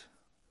about.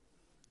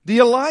 The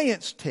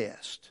alliance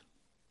test.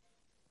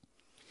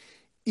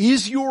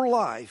 Is your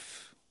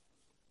life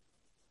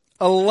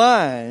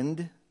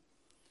aligned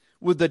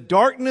with the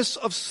darkness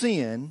of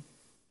sin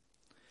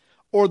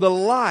or the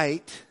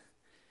light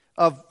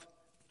of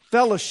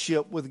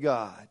fellowship with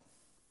God?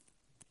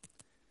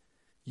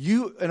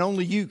 You and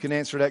only you can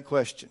answer that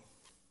question.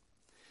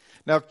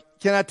 Now,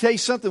 can I tell you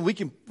something? We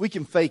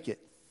can fake it.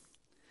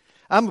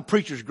 I'm a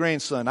preacher's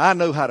grandson. I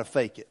know how to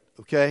fake it,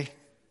 okay?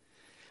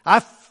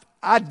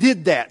 I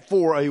did that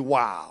for a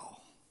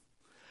while.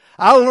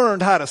 I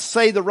learned how to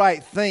say the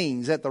right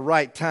things at the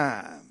right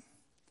time.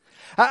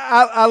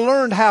 I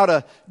learned how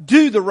to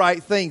do the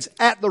right things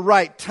at the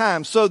right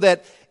time so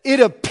that it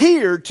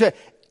appeared to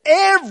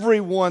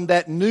everyone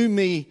that knew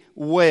me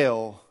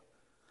well,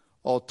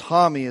 oh,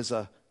 Tommy is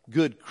a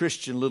good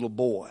Christian little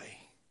boy.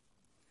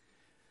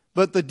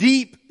 But the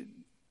deep,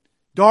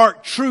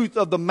 dark truth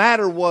of the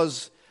matter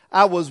was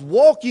I was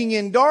walking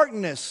in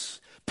darkness,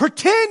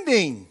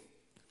 pretending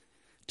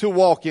to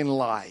walk in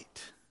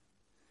light.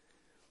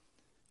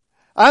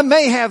 I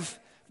may have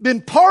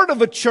been part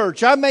of a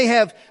church. I may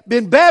have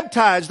been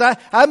baptized.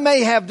 I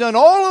may have done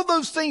all of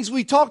those things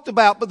we talked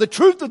about. But the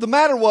truth of the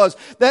matter was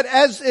that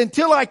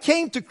until I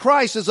came to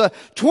Christ as a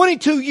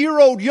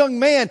 22-year-old young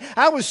man,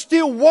 I was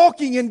still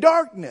walking in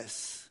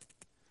darkness.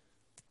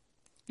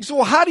 You say,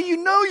 well, how do you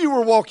know you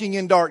were walking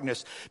in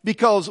darkness?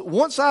 Because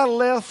once I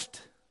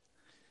left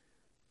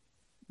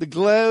the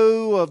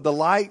glow of the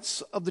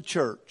lights of the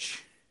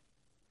church,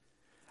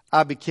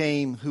 I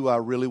became who I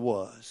really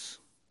was,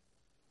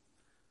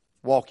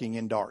 walking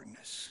in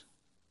darkness.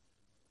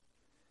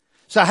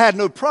 So I had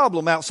no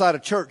problem outside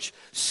of church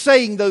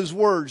saying those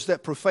words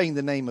that profane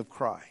the name of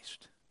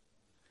Christ.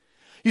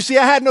 You see,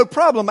 I had no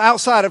problem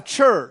outside of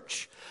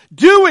church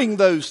doing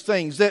those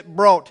things that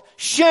brought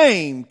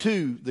shame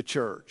to the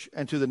church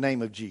and to the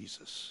name of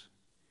Jesus.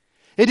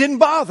 It didn't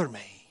bother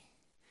me.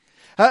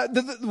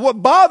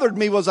 What bothered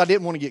me was I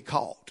didn't want to get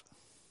caught.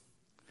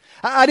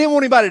 I didn't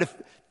want anybody to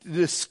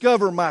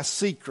discover my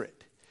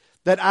secret,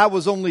 that I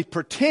was only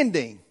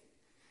pretending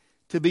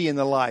to be in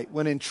the light,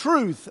 when in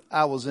truth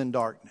I was in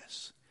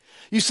darkness.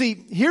 You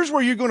see, here's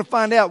where you're going to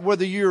find out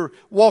whether you're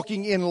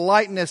walking in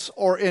lightness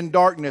or in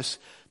darkness.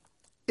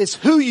 It's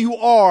who you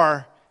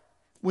are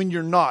when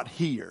you're not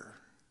here.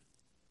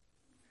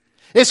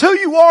 It's who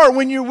you are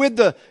when you're with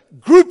the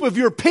group of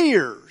your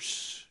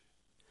peers.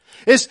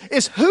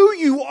 It's who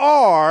you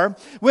are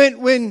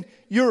when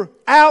you're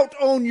out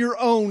on your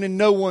own and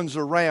no one's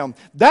around.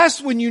 That's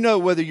when you know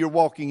whether you're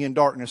walking in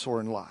darkness or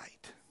in light.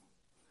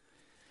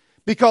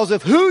 Because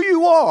if who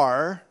you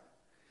are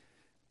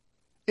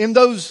in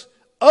those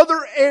other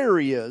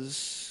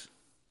areas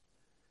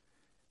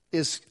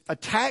is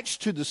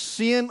attached to the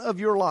sin of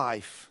your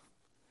life,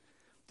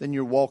 then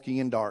you're walking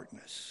in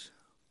darkness.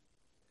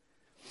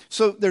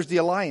 So there's the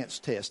alliance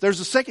test. There's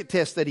a second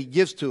test that he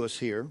gives to us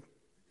here.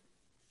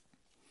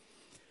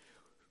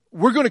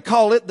 We're going to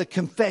call it the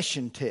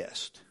confession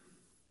test.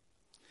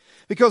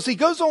 Because he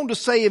goes on to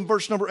say in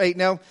verse number 8,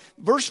 now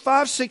verse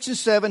 5, 6, and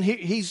 7,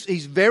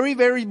 he's very,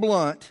 very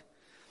blunt.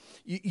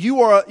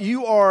 You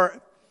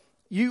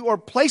are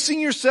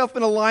placing yourself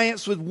in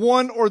alliance with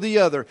one or the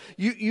other.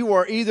 You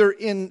are either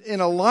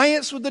in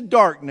alliance with the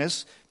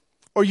darkness,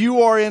 or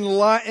you are in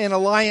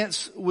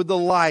alliance with the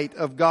light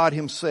of God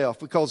himself,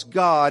 because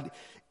God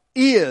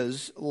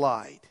is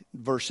light.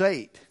 Verse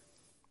 8.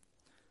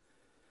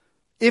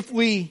 If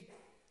we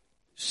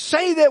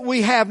say that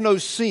we have no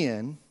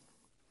sin,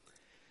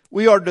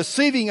 we are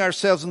deceiving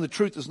ourselves and the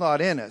truth is not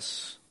in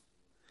us.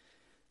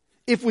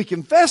 If we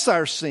confess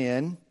our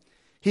sin,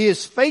 he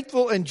is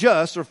faithful and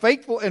just, or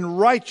faithful and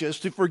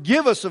righteous, to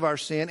forgive us of our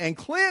sin and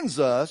cleanse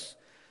us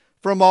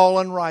from all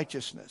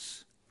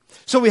unrighteousness.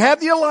 So we have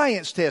the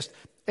alliance test.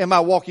 Am I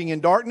walking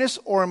in darkness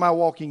or am I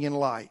walking in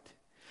light?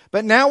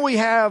 But now we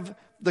have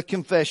the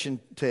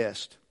confession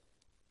test.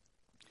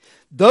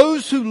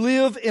 Those who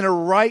live in a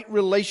right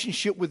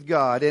relationship with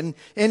God and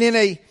in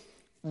a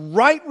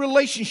right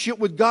relationship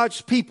with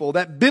God's people,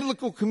 that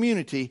biblical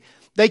community,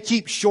 they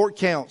keep short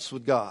counts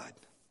with God.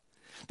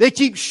 They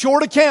keep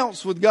short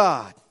accounts with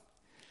God.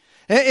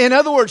 In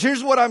other words,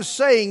 here's what I'm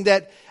saying,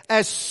 that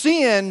as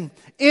sin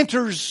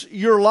enters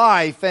your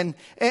life, and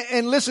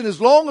listen,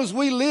 as long as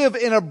we live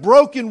in a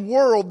broken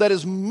world that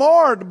is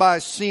marred by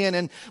sin,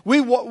 and we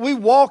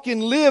walk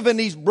and live in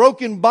these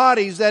broken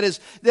bodies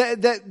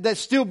that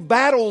still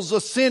battles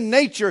a sin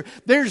nature,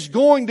 there's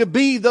going to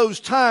be those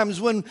times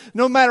when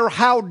no matter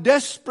how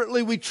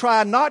desperately we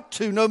try not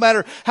to, no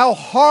matter how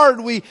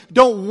hard we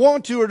don't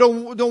want to or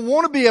don't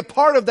want to be a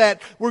part of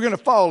that, we're going to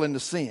fall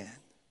into sin.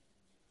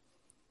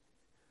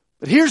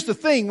 But here's the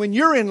thing, when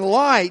you're in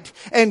light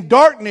and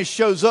darkness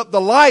shows up,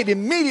 the light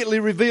immediately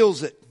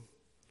reveals it.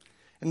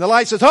 And the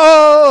light says,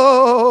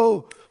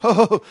 oh,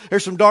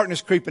 there's some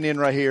darkness creeping in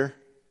right here.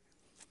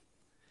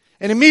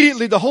 And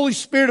immediately the Holy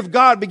Spirit of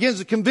God begins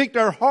to convict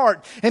our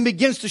heart and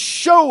begins to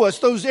show us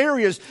those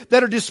areas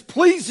that are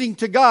displeasing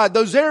to God,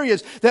 those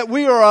areas that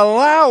we are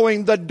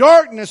allowing the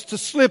darkness to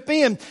slip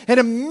in. And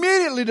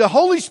immediately the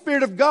Holy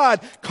Spirit of God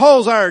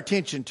calls our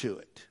attention to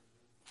it.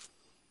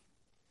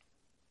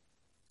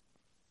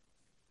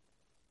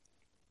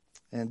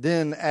 And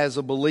then as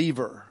a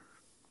believer,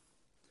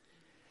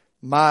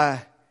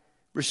 my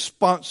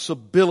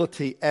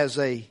responsibility as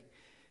a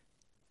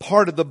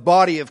part of the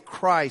body of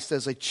Christ,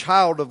 as a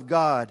child of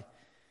God,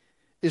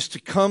 is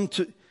to come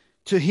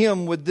to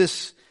Him with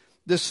this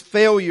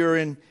failure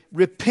and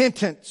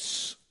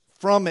repentance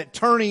from it,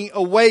 turning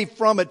away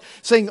from it,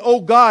 saying,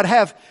 oh God,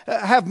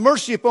 have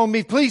mercy upon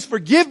me, please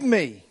forgive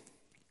me.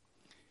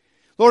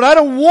 Lord, I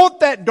don't want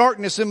that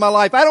darkness in my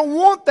life. I don't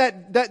want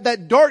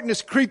that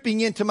darkness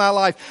creeping into my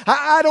life.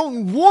 I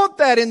don't want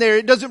that in there.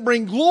 It doesn't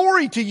bring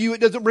glory to you.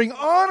 It doesn't bring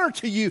honor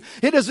to you.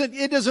 It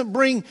doesn't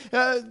bring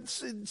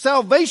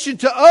salvation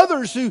to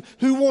others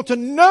who want to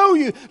know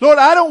you. Lord,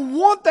 I don't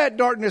want that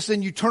darkness.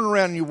 And you turn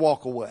around and you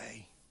walk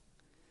away.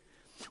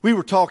 We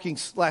were talking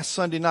last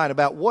Sunday night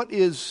about what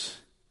is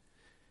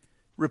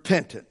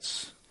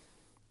repentance.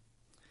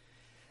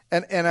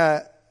 And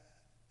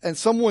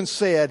someone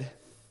said,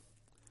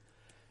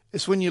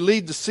 it's when you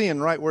leave the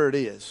sin right where it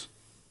is.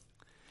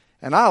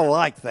 And I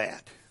like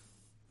that.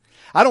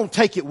 I don't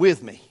take it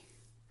with me.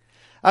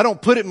 I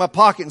don't put it in my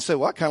pocket and say,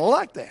 well, I kind of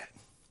like that.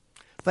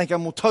 I think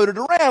I'm going to tote it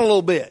around a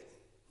little bit.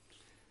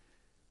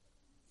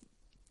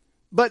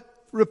 But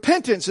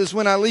repentance is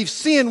when I leave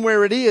sin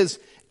where it is,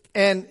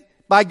 and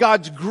by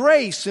God's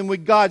grace and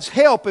with God's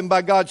help and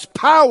by God's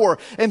power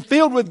and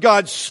filled with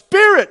God's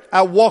Spirit,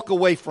 I walk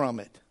away from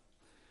it.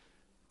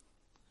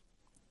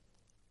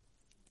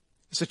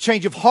 It's a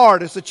change of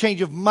heart. It's a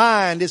change of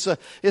mind. It's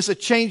a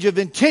change of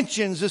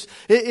intentions.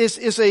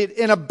 It's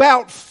an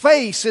about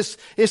face.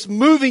 It's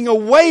moving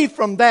away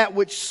from that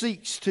which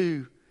seeks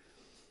to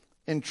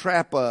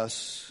entrap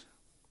us.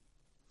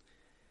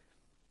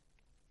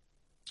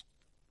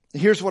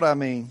 Here's what I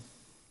mean.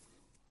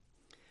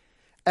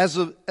 As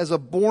a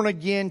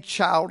born-again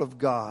child of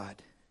God,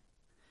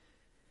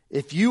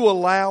 if you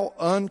allow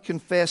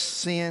unconfessed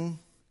sin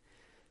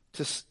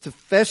to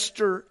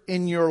fester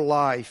in your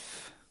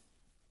life,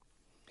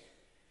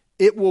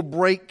 it will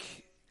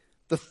break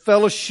the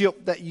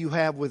fellowship that you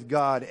have with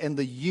God and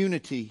the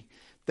unity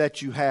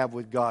that you have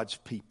with God's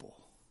people.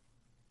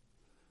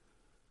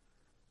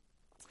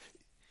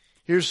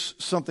 Here's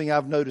something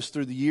I've noticed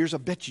through the years. I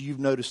bet you've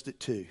noticed it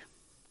too.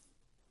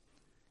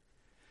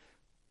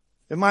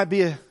 There might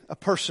be a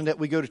person that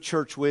we go to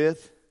church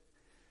with,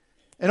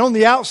 and on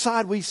the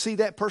outside we see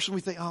that person,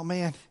 we think, oh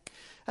man,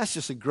 that's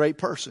just a great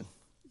person.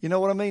 You know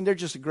what I mean? They're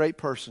just a great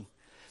person.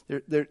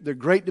 They're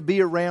great to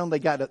be around. They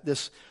got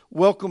this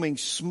welcoming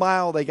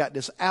smile. They got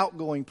this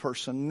outgoing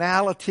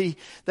personality.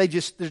 They're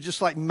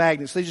just like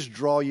magnets. They just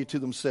draw you to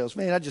themselves.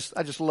 Man, I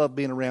just love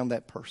being around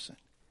that person.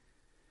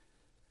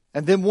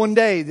 And then one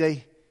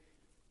day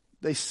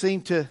they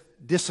seem to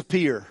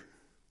disappear.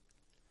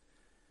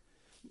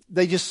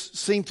 They just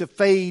seem to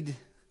fade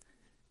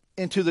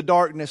into the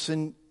darkness.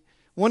 And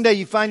one day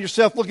you find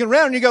yourself looking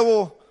around and you go,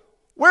 well,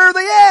 where are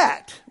they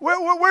at?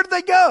 Where did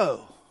they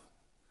go?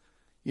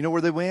 You know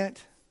where they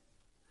went?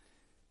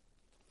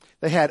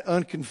 They had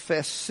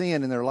unconfessed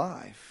sin in their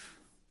life.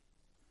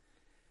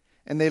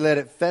 And they let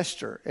it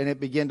fester. And it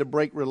began to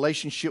break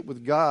fellowship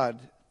with God.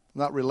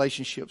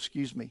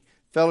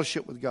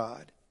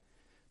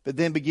 But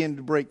then began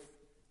to break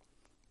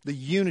the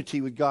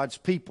unity with God's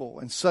people.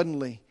 And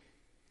suddenly,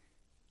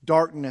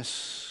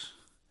 darkness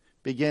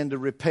began to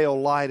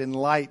repel light. And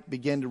light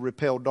began to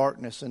repel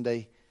darkness. And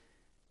they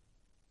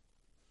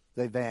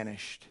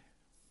vanished.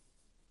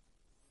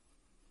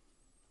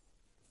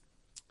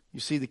 You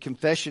see, the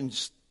confession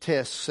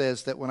test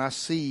says that when I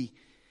see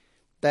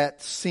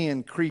that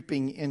sin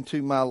creeping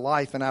into my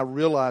life and I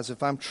realize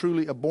if I'm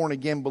truly a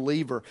born-again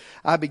believer,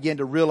 I begin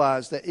to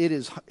realize that it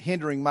is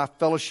hindering my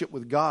fellowship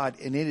with God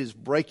and it is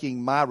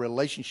breaking my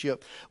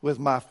relationship with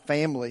my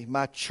family,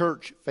 my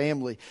church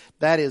family.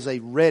 That is a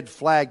red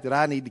flag that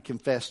I need to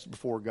confess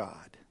before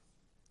God.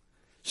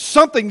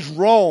 Something's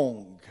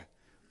wrong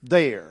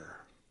there.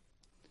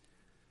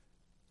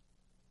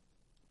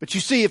 But you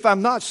see, if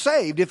I'm not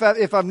saved, if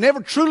I've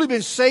never truly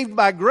been saved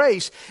by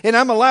grace and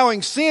I'm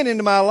allowing sin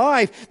into my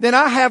life, then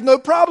I have no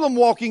problem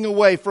walking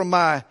away from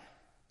my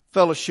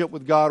fellowship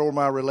with God or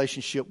my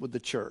relationship with the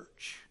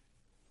church.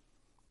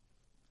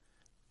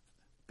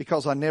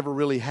 Because I never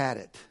really had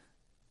it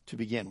to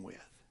begin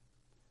with.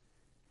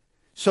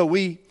 So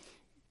we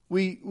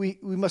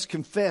must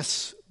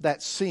confess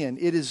that sin.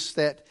 It is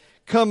that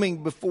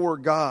coming before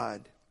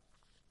God.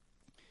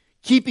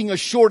 Keeping a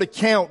short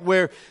account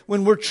where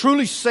when we're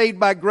truly saved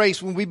by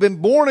grace, when we've been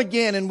born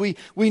again and we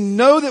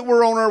know that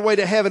we're on our way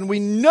to heaven, we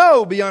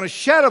know beyond a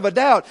shadow of a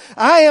doubt,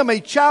 I am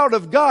a child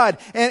of God,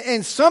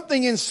 and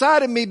something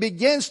inside of me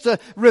begins to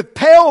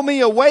repel me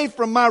away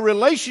from my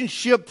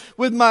relationship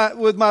with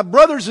my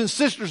brothers and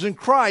sisters in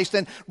Christ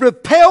and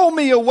repel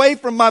me away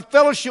from my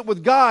fellowship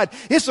with God.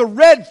 It's a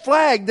red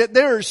flag that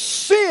there is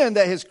sin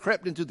that has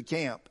crept into the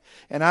camp,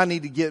 and I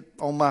need to get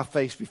on my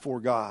face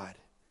before God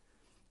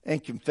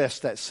and confess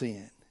that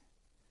sin.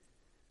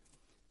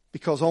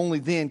 Because only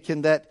then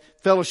can that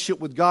fellowship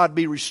with God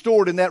be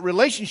restored and that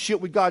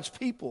relationship with God's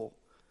people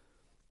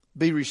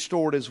be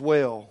restored as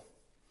well.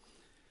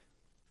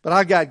 But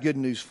I got good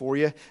news for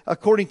you.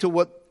 According to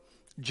what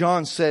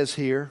John says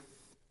here,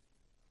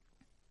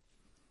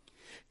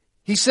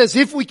 he says,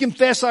 if we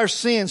confess our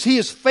sins, He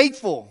is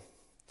faithful,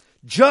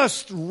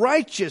 just,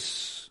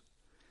 righteous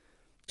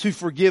to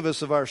forgive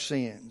us of our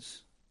sins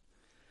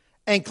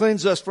and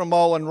cleanse us from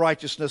all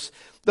unrighteousness.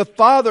 The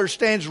Father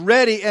stands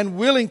ready and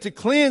willing to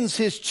cleanse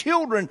His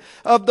children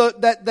of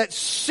that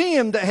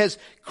sin that has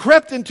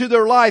crept into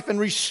their life and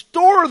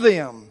restore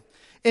them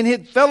in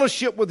His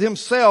fellowship with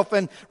Himself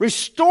and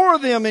restore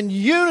them in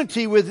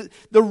unity with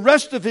the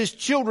rest of His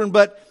children.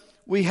 But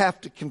we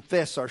have to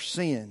confess our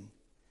sin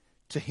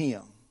to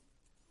Him.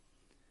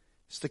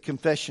 It's the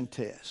confession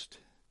test.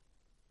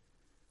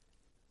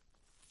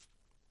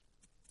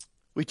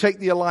 We take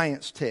the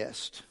alliance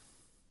test.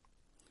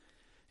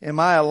 Am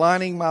I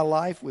aligning my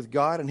life with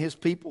God and His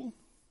people?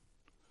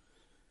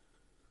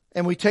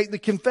 And we take the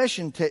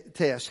confession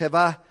test. Have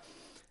I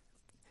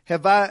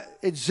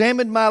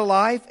examined my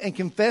life and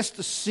confessed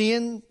the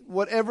sin,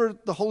 whatever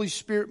the Holy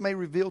Spirit may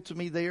reveal to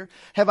me there?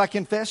 Have I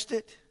confessed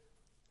it?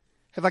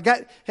 Have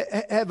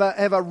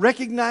I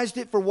recognized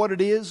it for what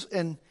it is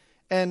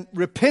and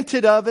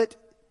repented of it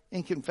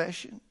in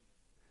confession?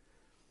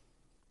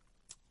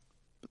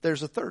 But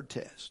there's a third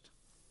test.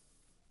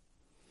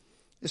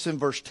 It's in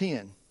verse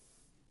 10.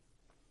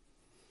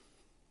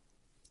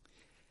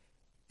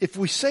 If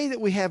we say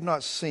that we have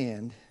not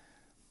sinned,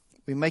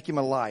 we make Him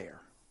a liar.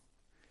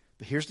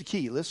 But here's the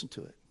key. Listen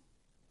to it.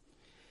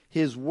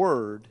 His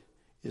word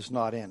is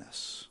not in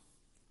us.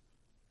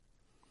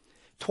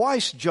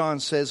 Twice John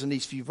says in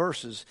these few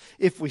verses,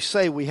 if we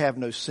say we have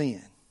no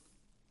sin.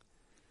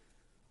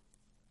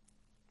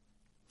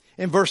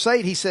 In verse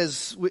 8 he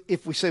says,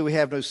 if we say we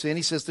have no sin,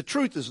 he says the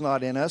truth is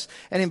not in us.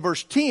 And in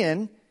verse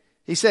 10,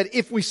 he said,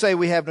 if we say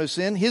we have no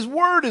sin, His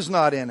word is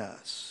not in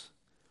us.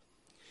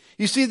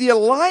 You see, the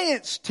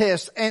alliance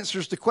test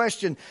answers the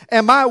question,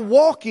 am I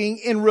walking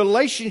in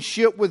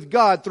relationship with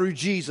God through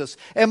Jesus?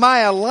 Am I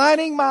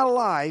aligning my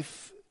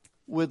life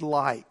with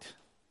light?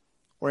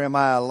 Or am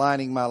I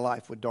aligning my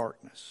life with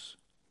darkness?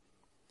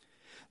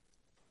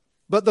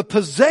 But the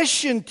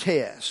possession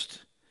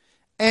test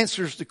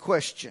answers the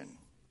question,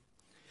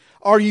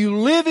 are you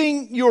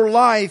living your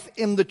life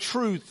in the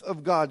truth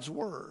of God's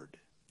Word?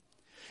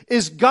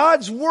 Is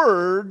God's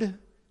Word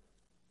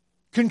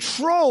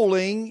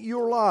controlling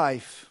your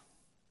life?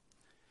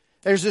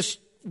 There's this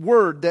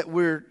word that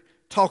we're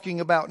talking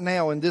about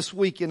now and this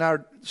week in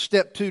our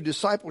Step 2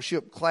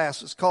 discipleship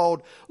class. It's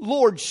called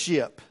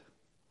Lordship.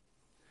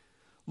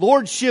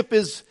 Lordship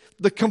is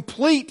the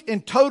complete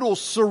and total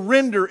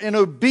surrender and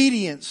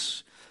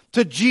obedience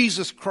to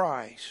Jesus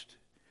Christ,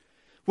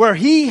 where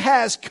He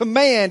has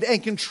command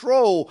and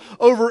control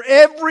over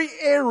every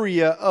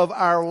area of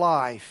our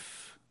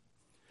life,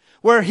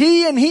 where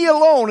He and He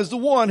alone is the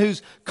one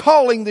who's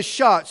calling the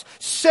shots,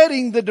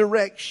 setting the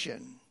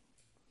direction.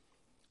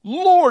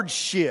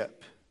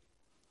 Lordship.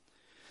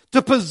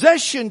 The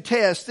possession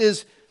test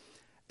is,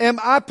 am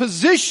I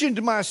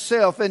positioned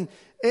myself and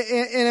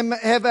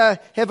have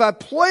I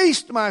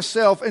placed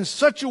myself in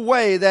such a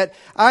way that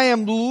I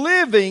am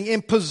living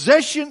in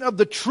possession of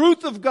the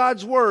truth of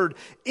God's Word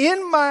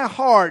in my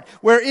heart,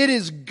 where it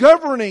is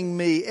governing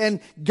me and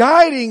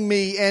guiding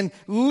me and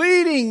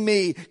leading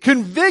me,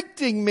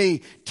 convicting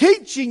me,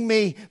 teaching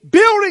me,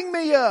 building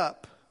me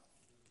up?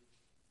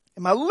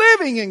 Am I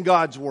living in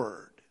God's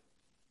Word?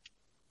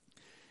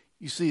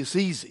 You see, it's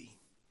easy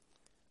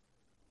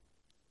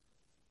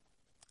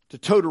to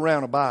tote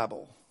around a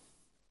Bible.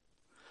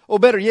 Or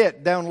better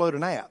yet, download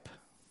an app.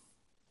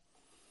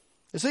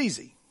 It's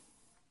easy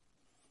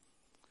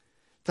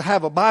to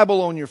have a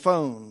Bible on your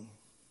phone,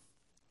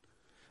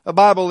 a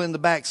Bible in the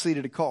back seat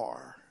of the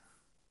car.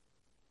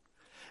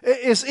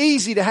 It's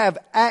easy to have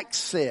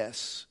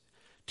access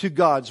to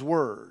God's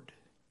Word.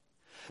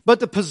 But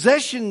the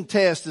possession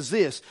test is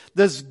this: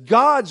 does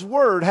God's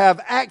Word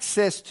have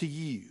access to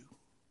you?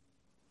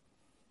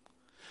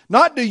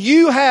 Not do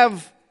you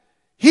have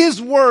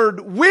His Word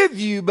with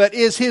you, but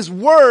is His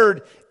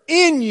Word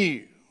in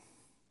you?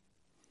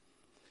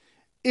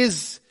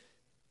 Is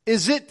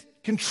it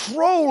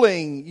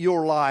controlling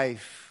your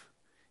life,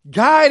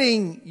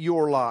 guiding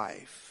your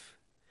life?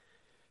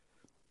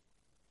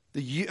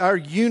 Our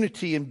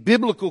unity in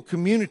biblical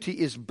community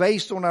is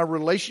based on our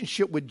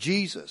relationship with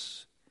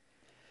Jesus,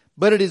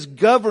 but it is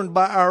governed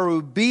by our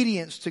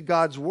obedience to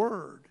God's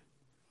Word.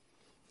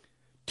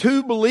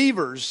 Two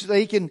believers,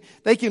 they can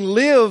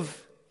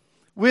live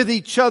with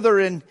each other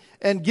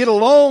and get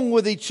along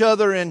with each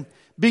other and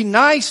be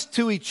nice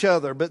to each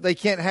other, but they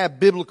can't have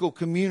biblical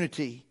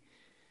community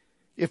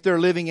if they're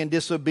living in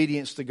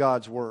disobedience to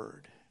God's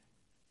Word.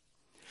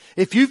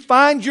 If you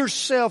find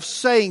yourself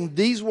saying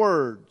these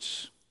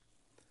words,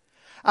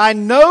 I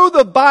know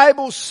the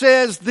Bible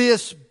says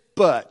this,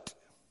 but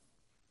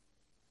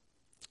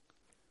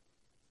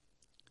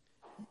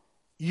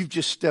you've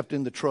just stepped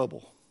into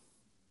trouble.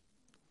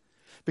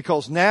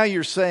 Because now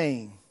you're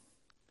saying,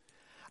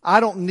 I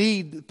don't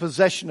need the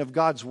possession of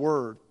God's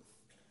Word.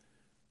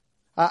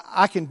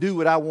 I can do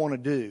what I want to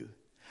do.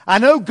 I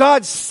know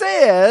God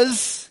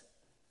says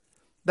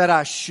that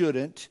I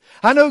shouldn't.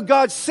 I know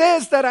God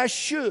says that I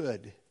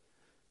should.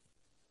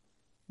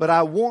 But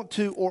I want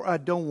to or I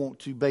don't want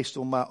to based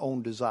on my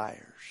own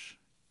desires.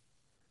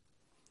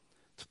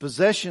 The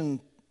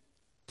possession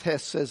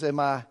test says, am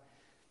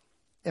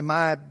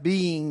I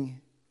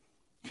being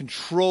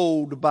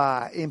controlled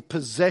by, in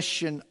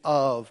possession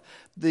of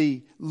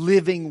the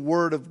living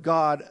Word of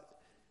God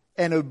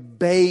and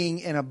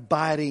obeying and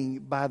abiding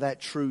by that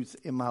truth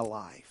in my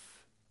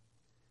life?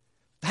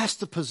 That's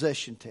the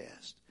possession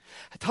test.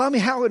 Tommy,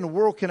 how in the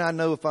world can I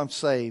know if I'm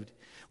saved?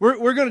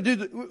 We're going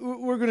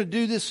to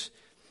do this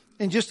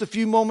in just a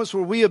few moments,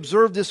 where we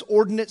observe this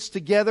ordinance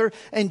together.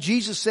 And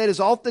Jesus said, as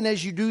often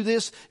as you do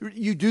this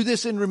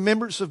in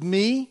remembrance of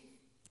me.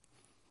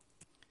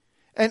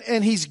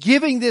 And He's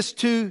giving this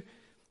to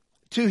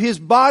to His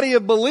body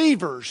of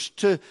believers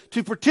to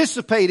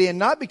participate in,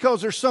 not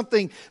because there's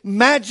something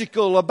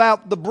magical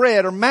about the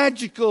bread or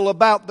magical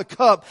about the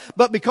cup,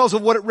 but because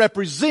of what it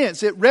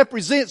represents. It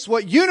represents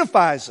what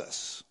unifies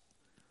us.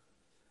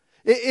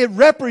 It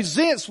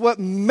represents what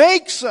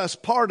makes us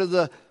part of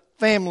the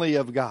family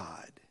of God.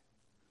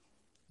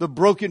 The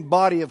broken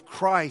body of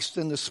Christ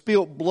and the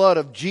spilt blood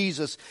of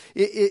Jesus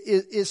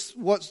is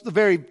what's the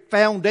very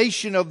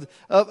foundation of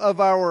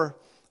our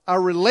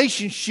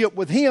relationship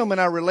with Him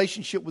and our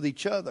relationship with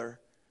each other.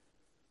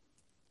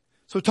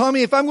 So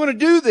Tommy, if I'm going to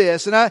do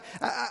this, and I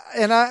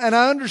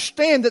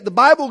understand that the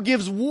Bible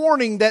gives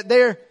warning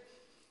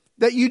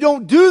that you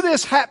don't do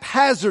this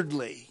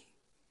haphazardly.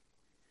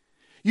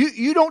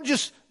 You don't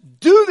just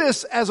do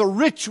this as a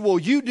ritual.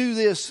 You do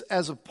this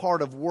as a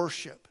part of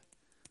worship.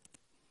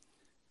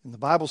 And the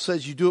Bible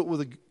says you do it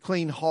with a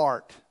clean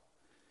heart.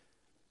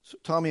 So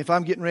Tommy, if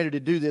I'm getting ready to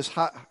do this,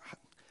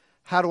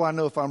 how do I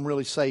know if I'm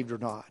really saved or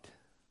not?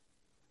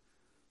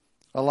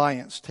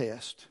 Alliance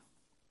test.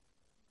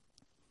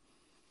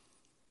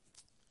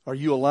 Are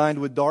you aligned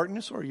with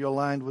darkness or are you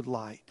aligned with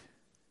light?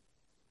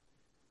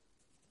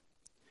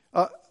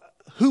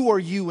 Who are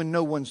you when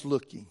no one's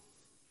looking?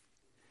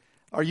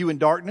 Are you in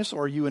darkness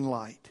or are you in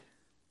light?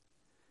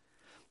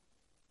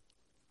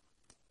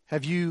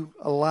 Have you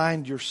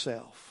aligned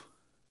yourself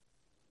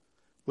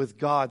with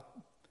God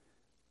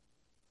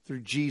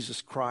through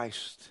Jesus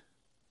Christ,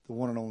 the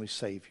one and only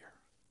Savior?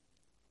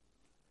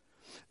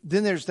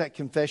 Then there's that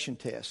confession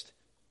test.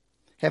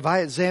 Have I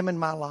examined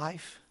my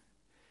life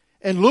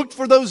and looked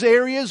for those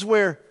areas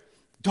where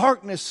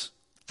darkness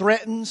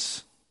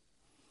threatens,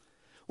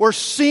 where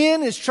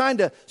sin is trying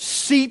to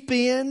seep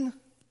in?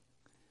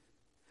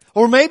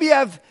 Or maybe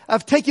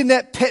I've taken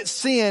that pet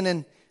sin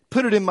and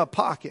put it in my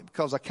pocket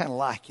because I kind of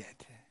like it.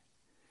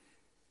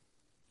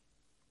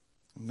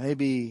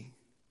 Maybe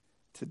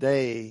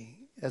today,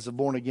 as a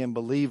born-again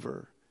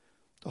believer,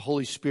 the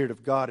Holy Spirit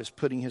of God is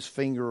putting His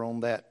finger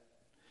on that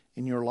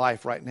in your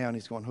life right now, and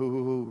He's going,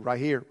 hoo, right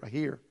here, right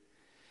here.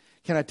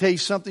 Can I tell you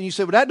something? You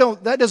say, well,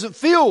 that doesn't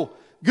feel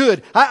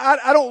good.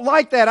 I don't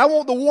like that. I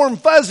want the warm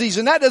fuzzies,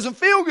 and that doesn't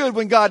feel good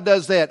when God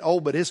does that. Oh,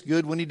 but it's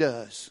good when He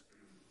does,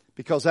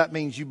 because that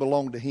means you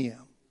belong to Him.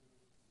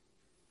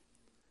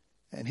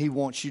 And He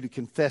wants you to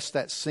confess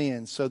that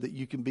sin so that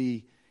you can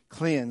be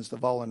cleansed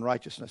of all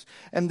unrighteousness.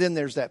 And then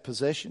there's that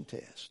possession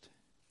test.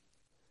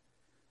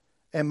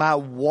 Am I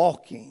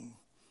walking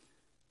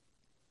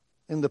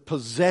in the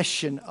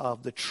possession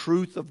of the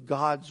truth of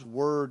God's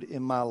Word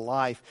in my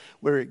life,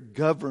 where it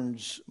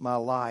governs my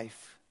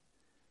life,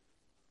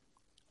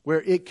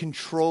 where it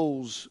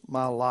controls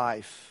my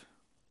life?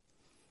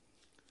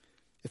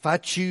 If I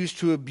choose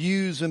to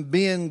abuse and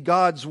bend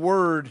God's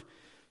Word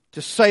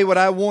to say what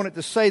I want it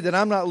to say, then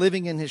I'm not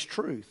living in His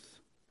truth.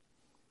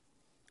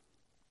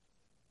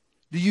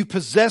 Do you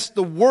possess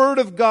the Word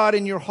of God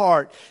in your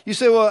heart? You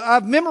say, well,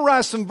 I've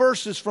memorized some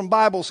verses from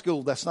Bible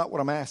school. That's not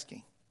what I'm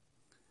asking.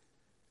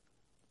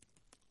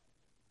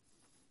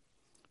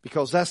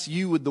 Because that's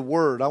you with the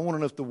Word. I want to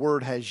know if the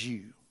Word has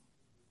you.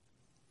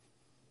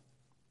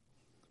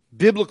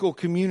 Biblical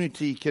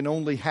community can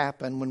only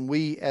happen when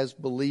we as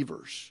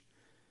believers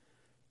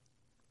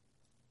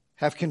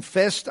have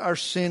confessed our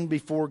sin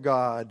before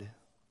God,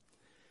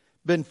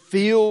 been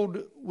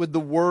filled with the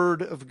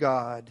Word of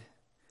God,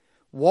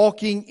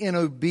 walking in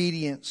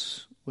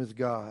obedience with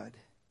God,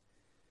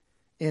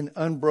 in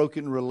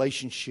unbroken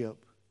relationship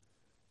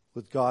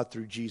with God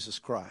through Jesus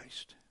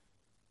Christ.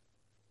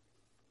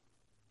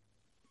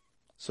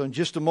 So in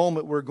just a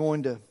moment, we're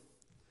going to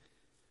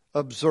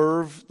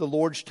observe the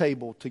Lord's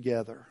table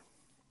together.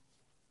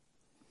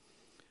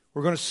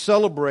 We're going to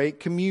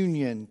celebrate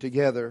communion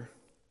together.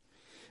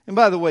 And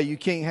by the way, you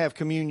can't have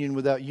communion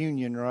without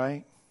union,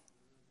 right?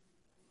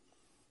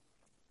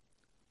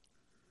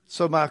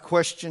 So my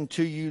question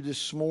to you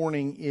this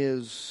morning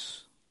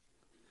is,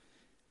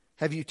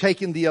 have you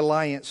taken the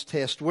alliance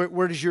test?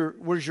 Where does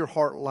your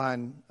heart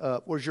line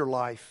up? Where's your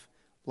life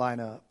line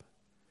up?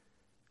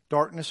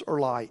 Darkness or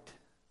light?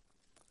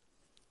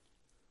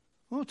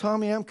 Well,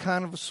 Tommy, I'm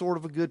kind of a sort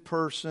of a good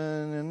person,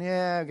 and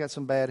yeah, I've got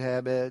some bad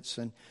habits,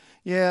 and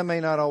yeah, I may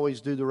not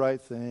always do the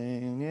right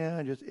thing.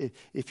 Yeah, just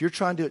if you're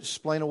trying to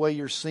explain away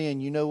your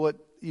sin, you know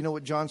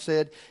what John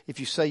said? If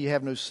you say you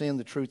have no sin,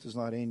 the truth is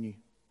not in you.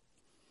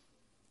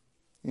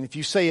 And if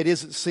you say it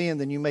isn't sin,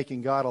 then you're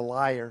making God a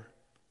liar.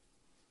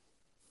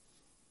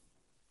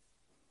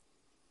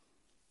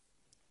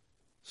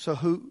 So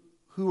who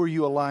are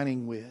you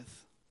aligning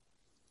with?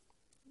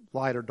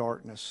 Light or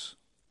darkness?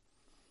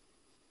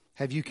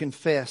 Have you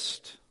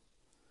confessed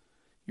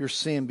your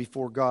sin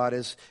before God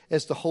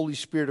as the Holy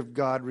Spirit of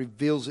God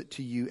reveals it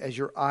to you, as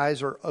your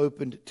eyes are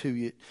opened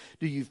to it?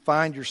 Do you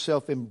find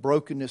yourself in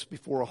brokenness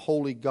before a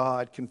holy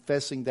God,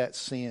 confessing that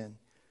sin,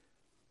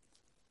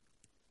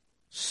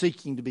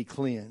 seeking to be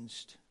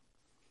cleansed?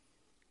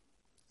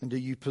 And do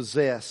you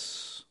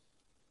possess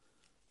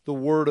the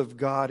Word of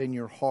God in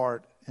your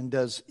heart, and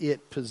does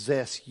it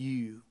possess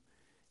you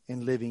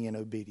in living in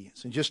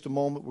obedience? In just a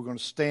moment, we're going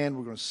to stand,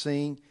 we're going to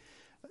sing,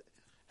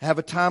 have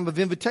a time of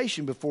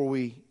invitation before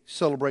we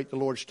celebrate the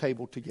Lord's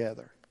table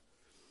together.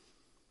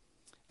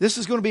 This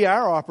is going to be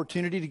our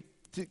opportunity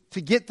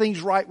to get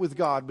things right with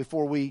God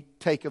before we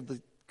take of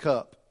the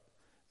cup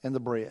and the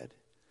bread.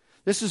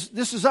 This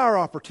is our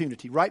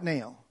opportunity right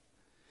now.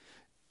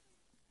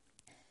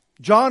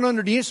 John,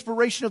 under the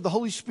inspiration of the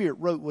Holy Spirit,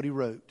 wrote what he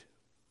wrote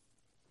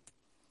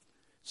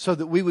so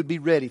that we would be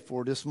ready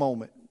for this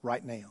moment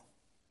right now.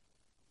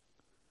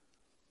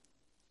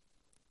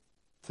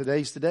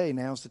 Today's the day.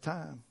 Now's the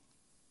time.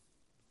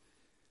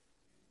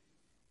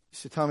 You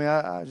said, Tommy,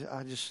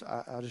 I just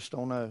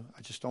don't know.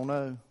 I just don't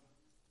know.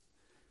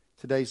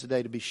 Today's the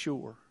day to be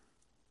sure.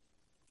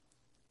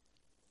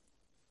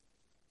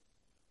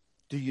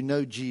 Do you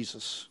know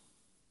Jesus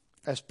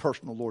as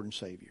personal Lord and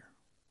Savior?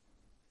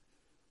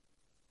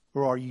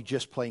 Or are you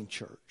just playing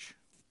church?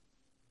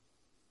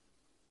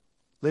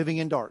 Living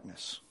in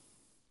darkness.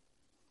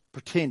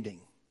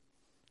 Pretending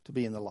to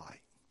be in the light.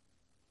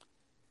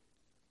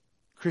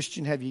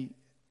 Christian, have you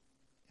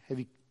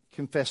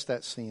confessed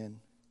that sin?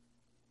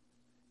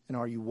 And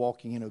are you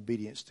walking in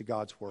obedience to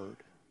God's Word?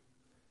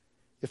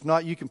 If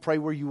not, you can pray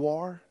where you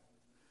are.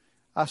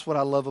 That's what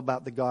I love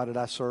about the God that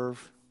I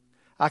serve.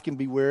 I can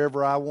be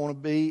wherever I want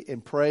to be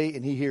and pray,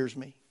 and He hears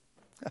me.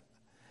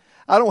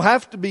 I don't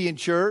have to be in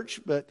church,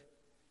 but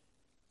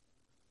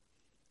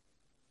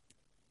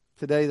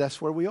today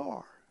that's where we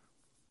are.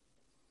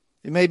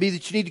 It may be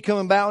that you need to come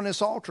and bow on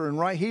this altar, and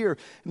right here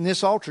in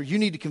this altar, you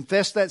need to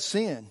confess that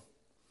sin.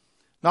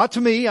 Not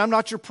to me, I'm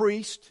not your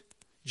priest.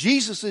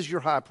 Jesus is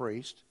your high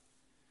priest.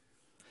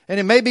 And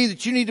it may be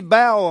that you need to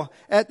bow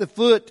at the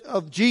foot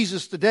of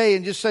Jesus today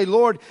and just say,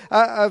 Lord,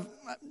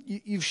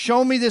 you've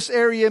shown me this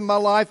area in my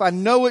life. I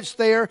know it's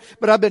there,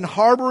 but I've been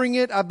harboring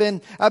it. I've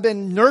been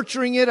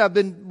nurturing it. I've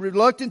been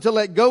reluctant to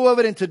let go of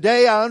it. And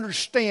today I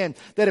understand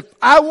that if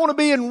I want to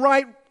be in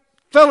right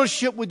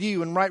fellowship with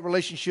you and right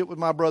relationship with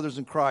my brothers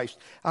in Christ,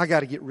 I got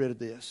to get rid of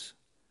this.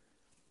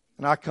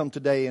 And I come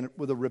today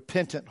with a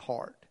repentant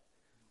heart,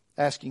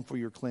 asking for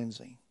your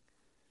cleansing.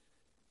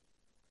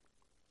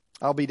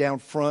 I'll be down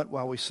front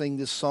while we sing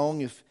this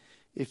song.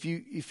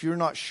 If you're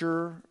not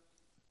sure,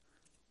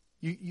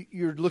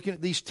 you're looking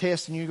at these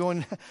tests and you're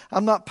going,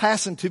 I'm not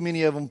passing too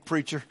many of them,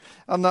 preacher.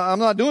 I'm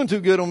not doing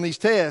too good on these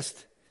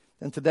tests.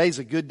 And today's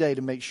a good day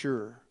to make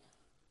sure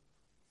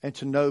and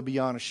to know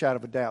beyond a shadow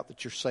of a doubt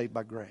that you're saved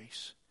by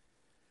grace.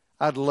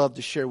 I'd love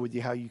to share with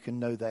you how you can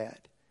know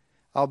that.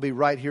 I'll be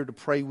right here to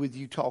pray with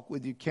you, talk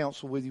with you,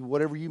 counsel with you,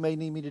 whatever you may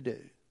need me to do.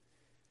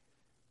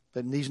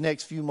 But in these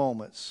next few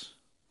moments,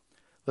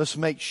 let's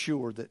make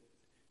sure that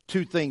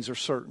two things are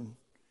certain.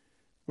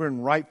 We're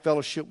in right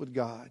fellowship with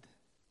God,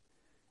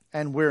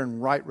 and we're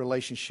in right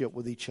relationship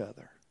with each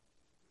other.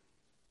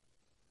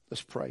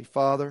 Let's pray.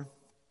 Father,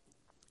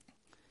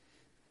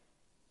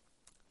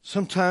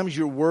 sometimes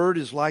your word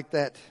is like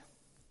that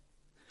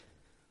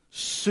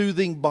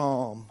soothing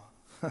balm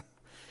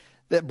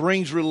that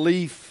brings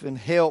relief and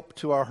help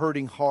to our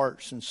hurting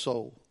hearts and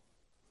soul.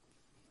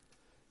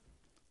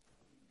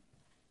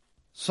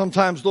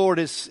 Sometimes, Lord,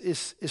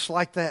 it's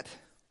like that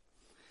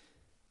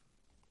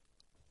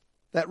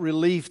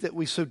relief that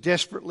we so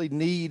desperately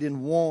need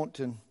and want.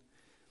 And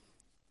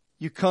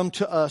you come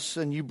to us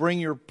and you bring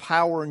your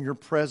power and your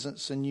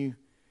presence and you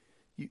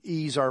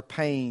ease our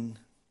pain.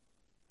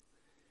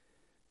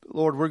 But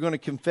Lord, we're going to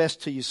confess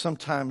to you,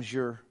 sometimes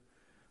your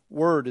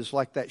word is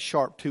like that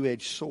sharp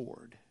two-edged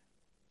sword.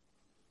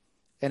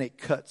 And it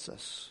cuts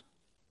us.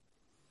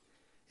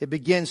 It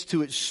begins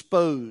to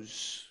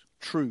expose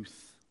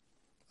truth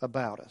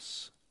about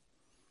us.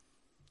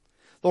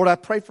 Lord, I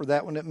pray for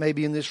that one that may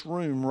be in this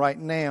room right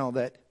now,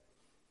 that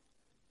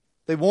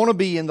they want to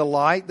be in the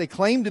light. They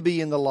claim to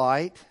be in the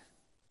light.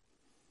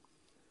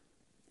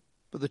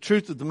 But the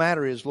truth of the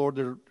matter is, Lord,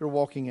 they're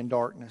walking in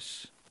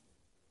darkness.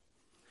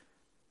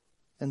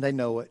 And they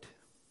know it.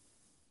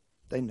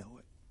 They know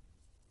it.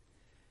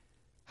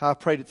 How I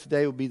pray that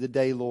today will be the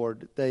day,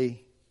 Lord, that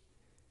they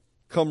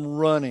come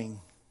running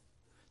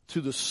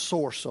to the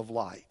source of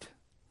light.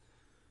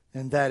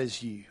 And that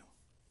is you.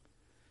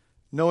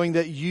 Knowing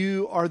that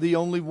you are the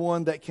only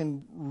one that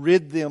can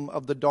rid them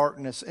of the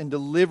darkness and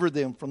deliver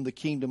them from the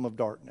kingdom of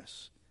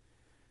darkness.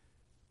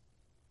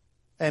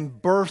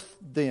 And birth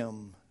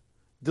them,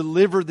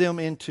 deliver them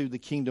into the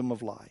kingdom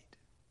of light.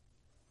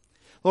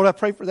 Lord, I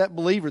pray for that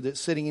believer that's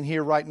sitting in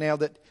here right now,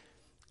 that,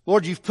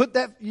 Lord, you've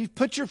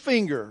put your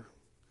finger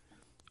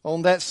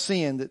on that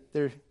sin that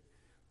they're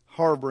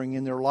harboring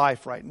in their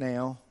life right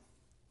now.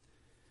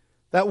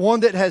 That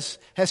one that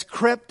has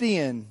crept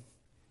in.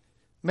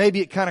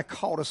 Maybe it kind of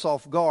caught us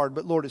off guard,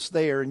 but Lord, it's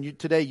there, and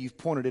today you've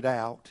pointed it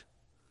out.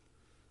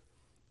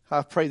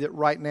 I pray that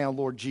right now,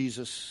 Lord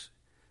Jesus,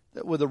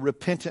 that with a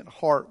repentant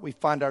heart we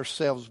find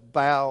ourselves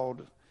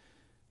bowed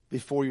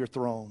before your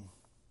throne,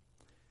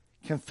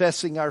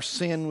 confessing our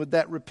sin with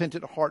that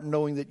repentant heart,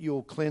 knowing that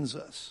you'll cleanse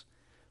us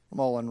from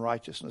all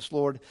unrighteousness.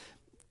 Lord,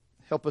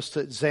 help us to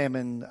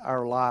examine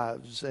our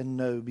lives and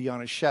know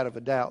beyond a shadow of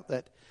a doubt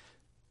that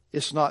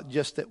it's not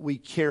just that we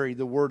carry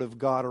the Word of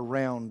God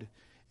around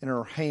in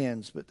our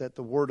hands, but that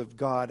the Word of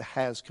God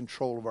has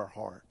control of our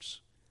hearts.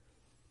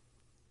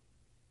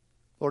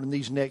 Lord, in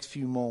these next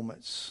few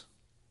moments,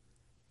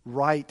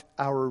 right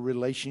our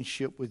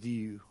relationship with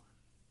you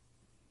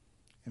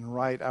and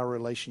right our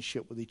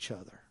relationship with each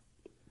other.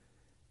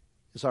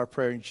 Is our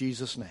prayer in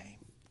Jesus' name.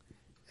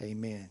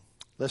 Amen.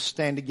 Let's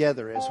stand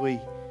together as we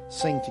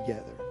sing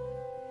together.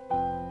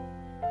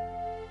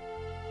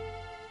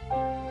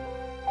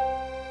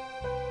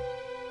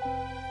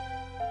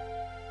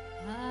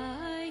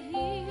 I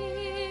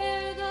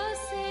hear the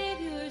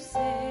Savior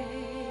say,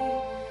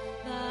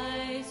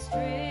 thy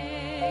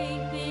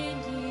strength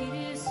indeed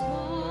is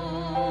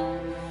small.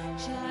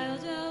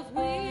 Child of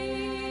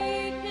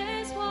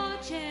weakness,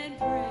 watch and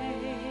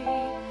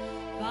pray.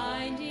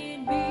 Find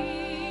in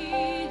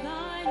me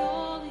thine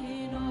all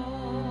in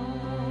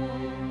all.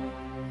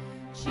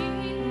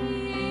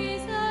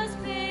 Jesus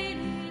paid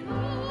it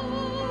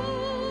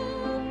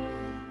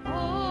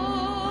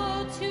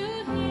all to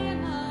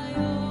him I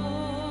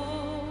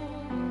owe.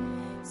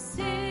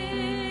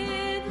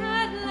 Sin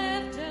had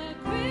left a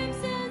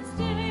crimson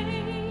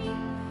stain,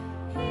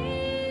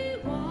 he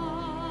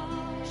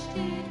washed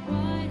it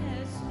white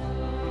as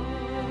snow.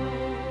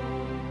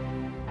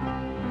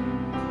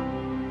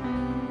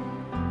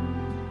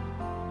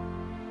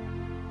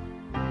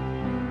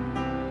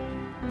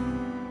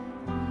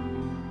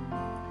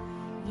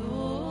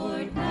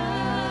 Lord,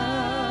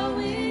 now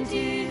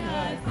indeed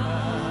I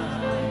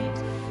find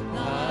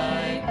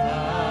thy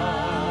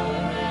power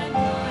and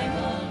thine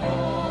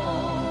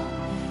alone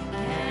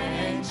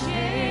can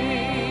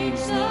change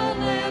the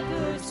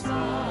leper's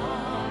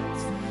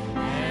spots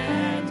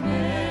and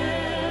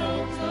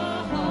melt the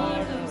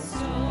heart of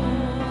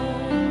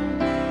stone.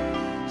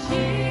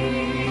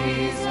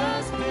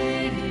 Jesus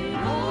paid it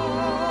all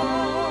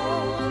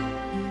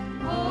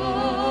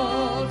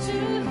to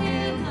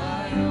him I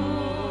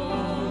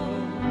owe.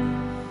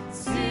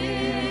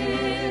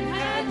 Sin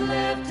had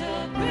left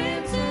a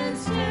crimson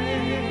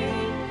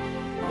stain,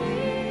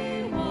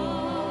 he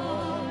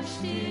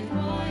washed it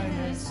white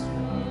as snow.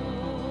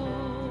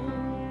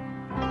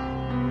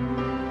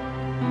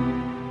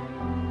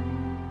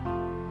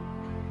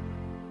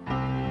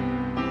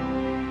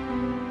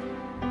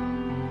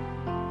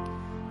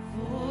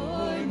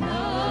 For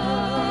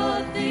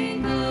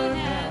nothing good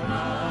have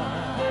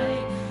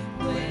I,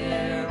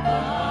 whereby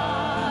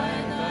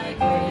thy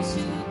grace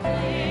to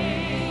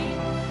claim.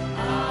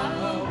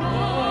 I'll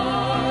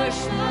wash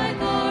my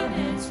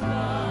garments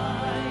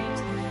white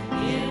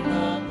in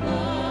the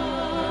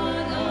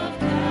blood of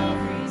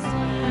Calvary's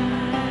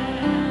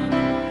Lamb.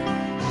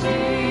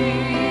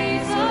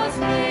 Jesus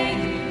paid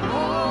it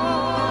all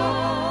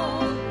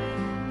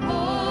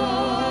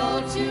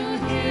to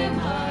him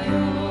I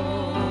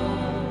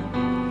owe.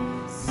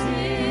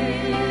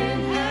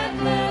 Sin had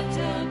left a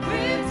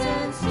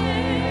crimson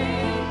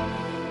stain,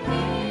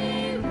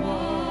 he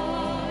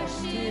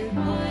washed it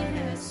white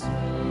as snow.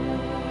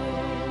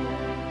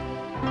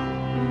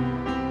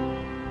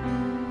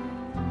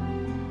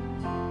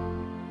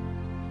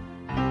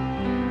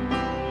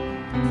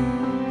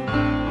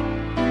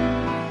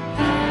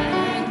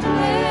 And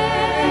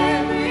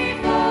when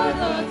before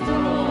the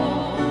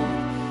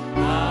throne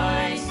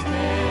I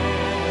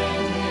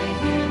stand in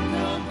him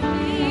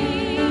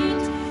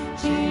complete,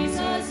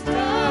 Jesus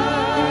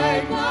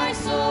died my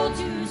soul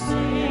to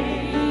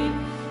save,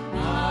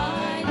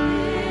 my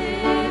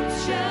lips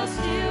shall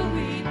still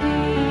repeat.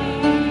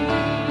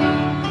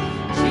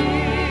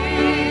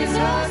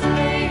 Jesus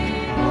paid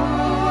it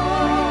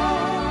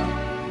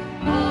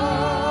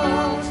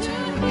all to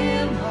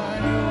him I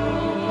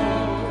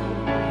owe.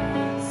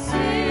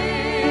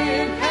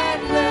 Sin had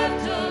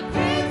left a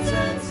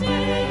crimson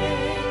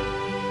stain,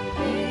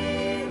 he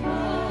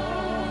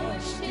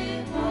washed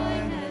it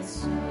white as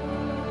snow.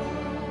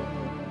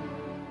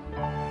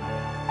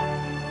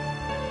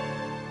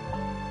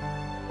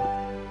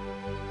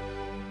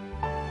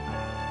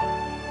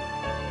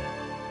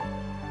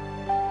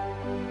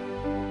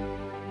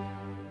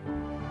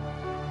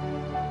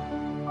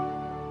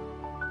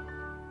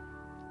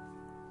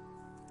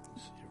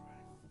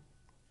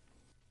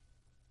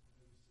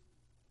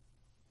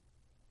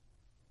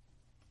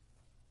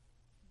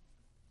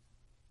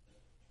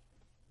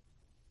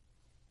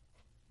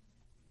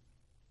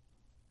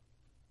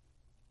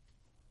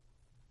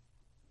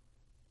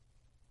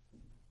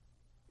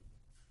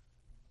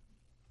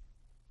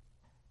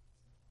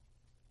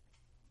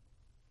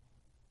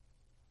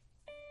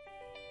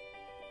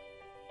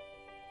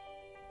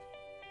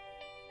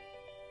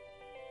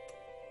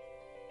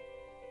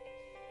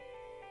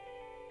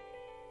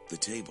 The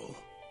table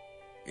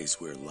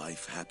is where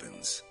life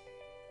happens.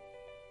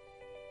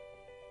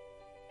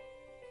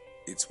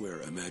 It's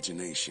where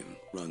imagination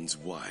runs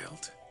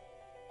wild.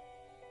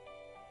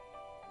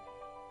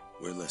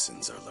 Where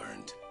lessons are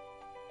learned.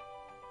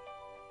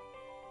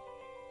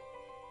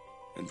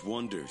 And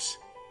wonders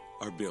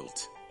are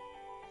built.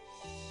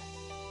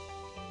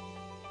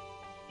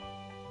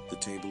 The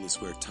table is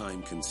where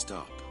time can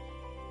stop.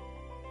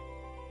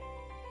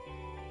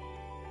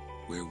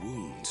 Where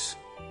wounds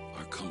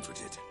are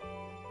comforted.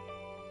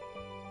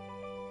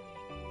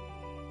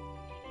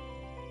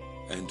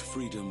 And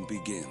freedom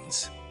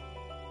begins.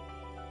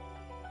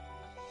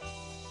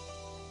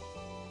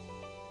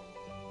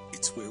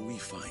 It's where we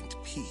find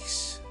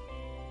peace.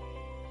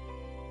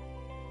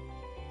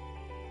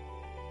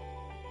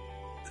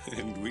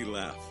 And we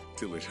laugh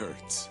till it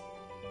hurts.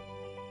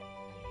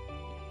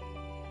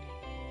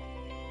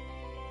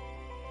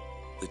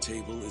 The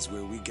table is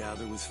where we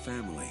gather with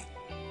family,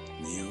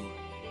 new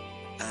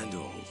and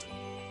old,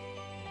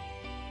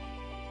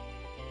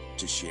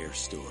 to share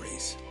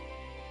stories,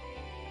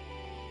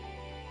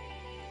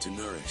 to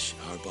nourish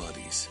our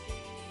bodies,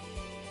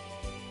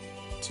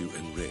 to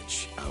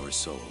enrich our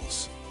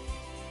souls.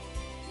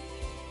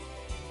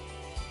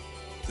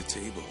 The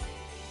table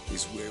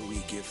is where we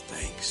give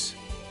thanks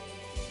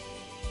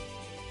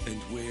and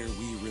where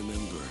we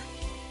remember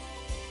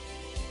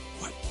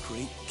what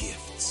great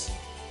gifts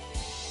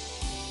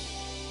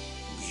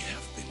we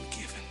have been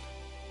given.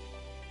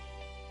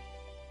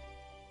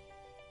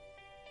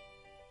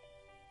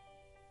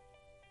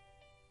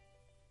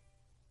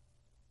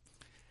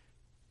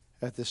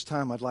 At this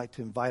time, I'd like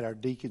to invite our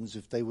deacons,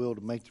 if they will,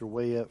 to make their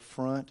way up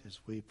front as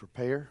we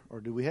prepare. Or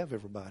do we have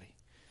everybody?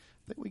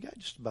 I think we got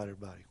just about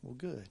everybody. Well,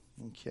 good.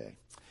 Okay.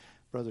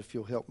 Brother, if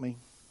you'll help me.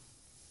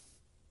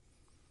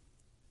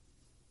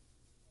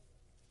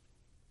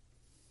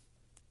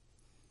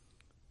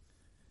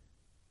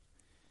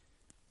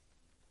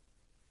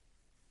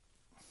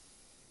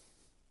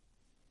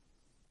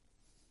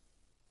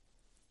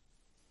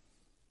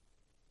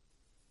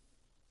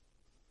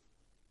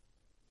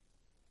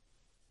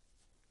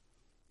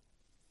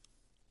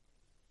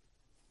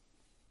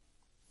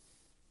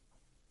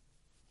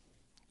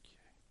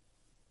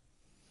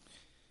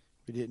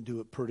 We didn't do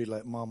it pretty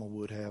like Mama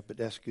would have, but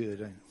that's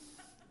good,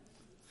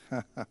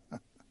 ain't it?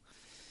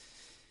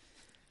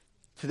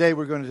 Today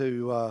we're going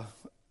to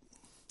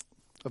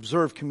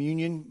observe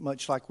communion,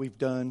 much like we've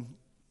done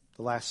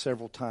the last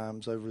several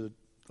times over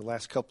the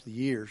last couple of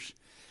years,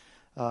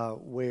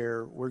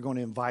 where we're going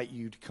to invite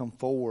you to come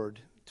forward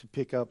to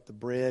pick up the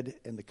bread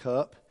and the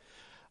cup.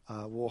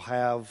 We'll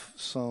have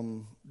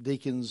some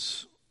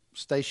deacons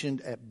stationed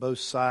at both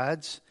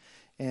sides.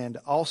 And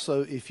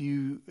also, if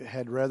you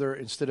had rather,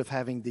 instead of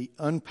having the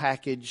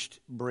unpackaged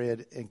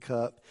bread and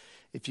cup,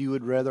 if you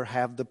would rather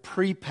have the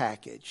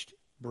prepackaged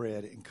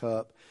bread and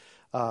cup,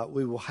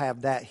 we will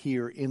have that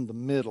here in the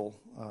middle,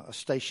 a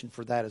station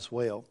for that as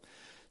well.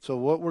 So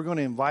what we're going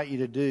to invite you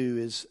to do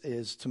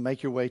is to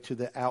make your way to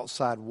the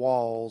outside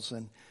walls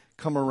and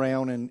come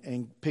around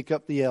and pick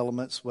up the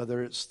elements,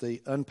 whether it's the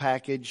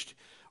unpackaged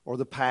or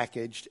the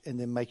packaged, and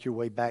then make your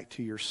way back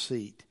to your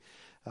seat.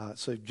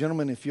 So,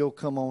 gentlemen, if you'll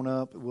come on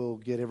up, we'll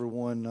get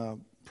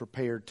everyone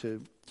prepared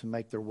to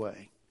make their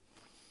way.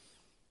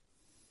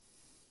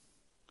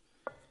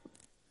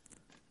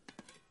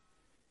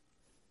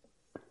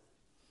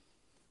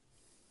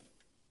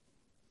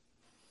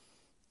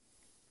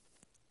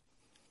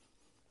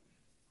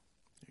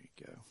 There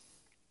you go.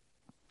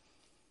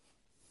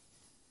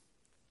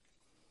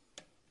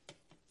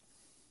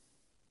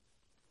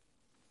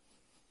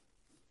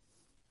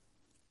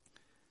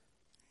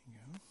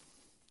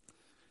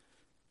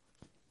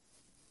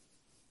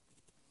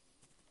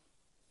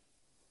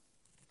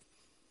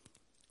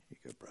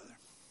 Good, brother.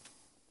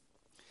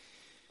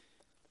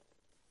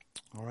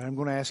 All right, I'm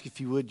going to ask if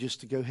you would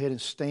just to go ahead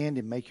and stand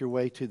and make your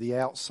way to the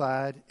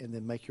outside and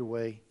then make your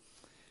way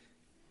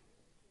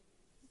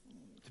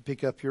to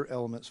pick up your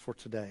elements for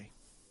today.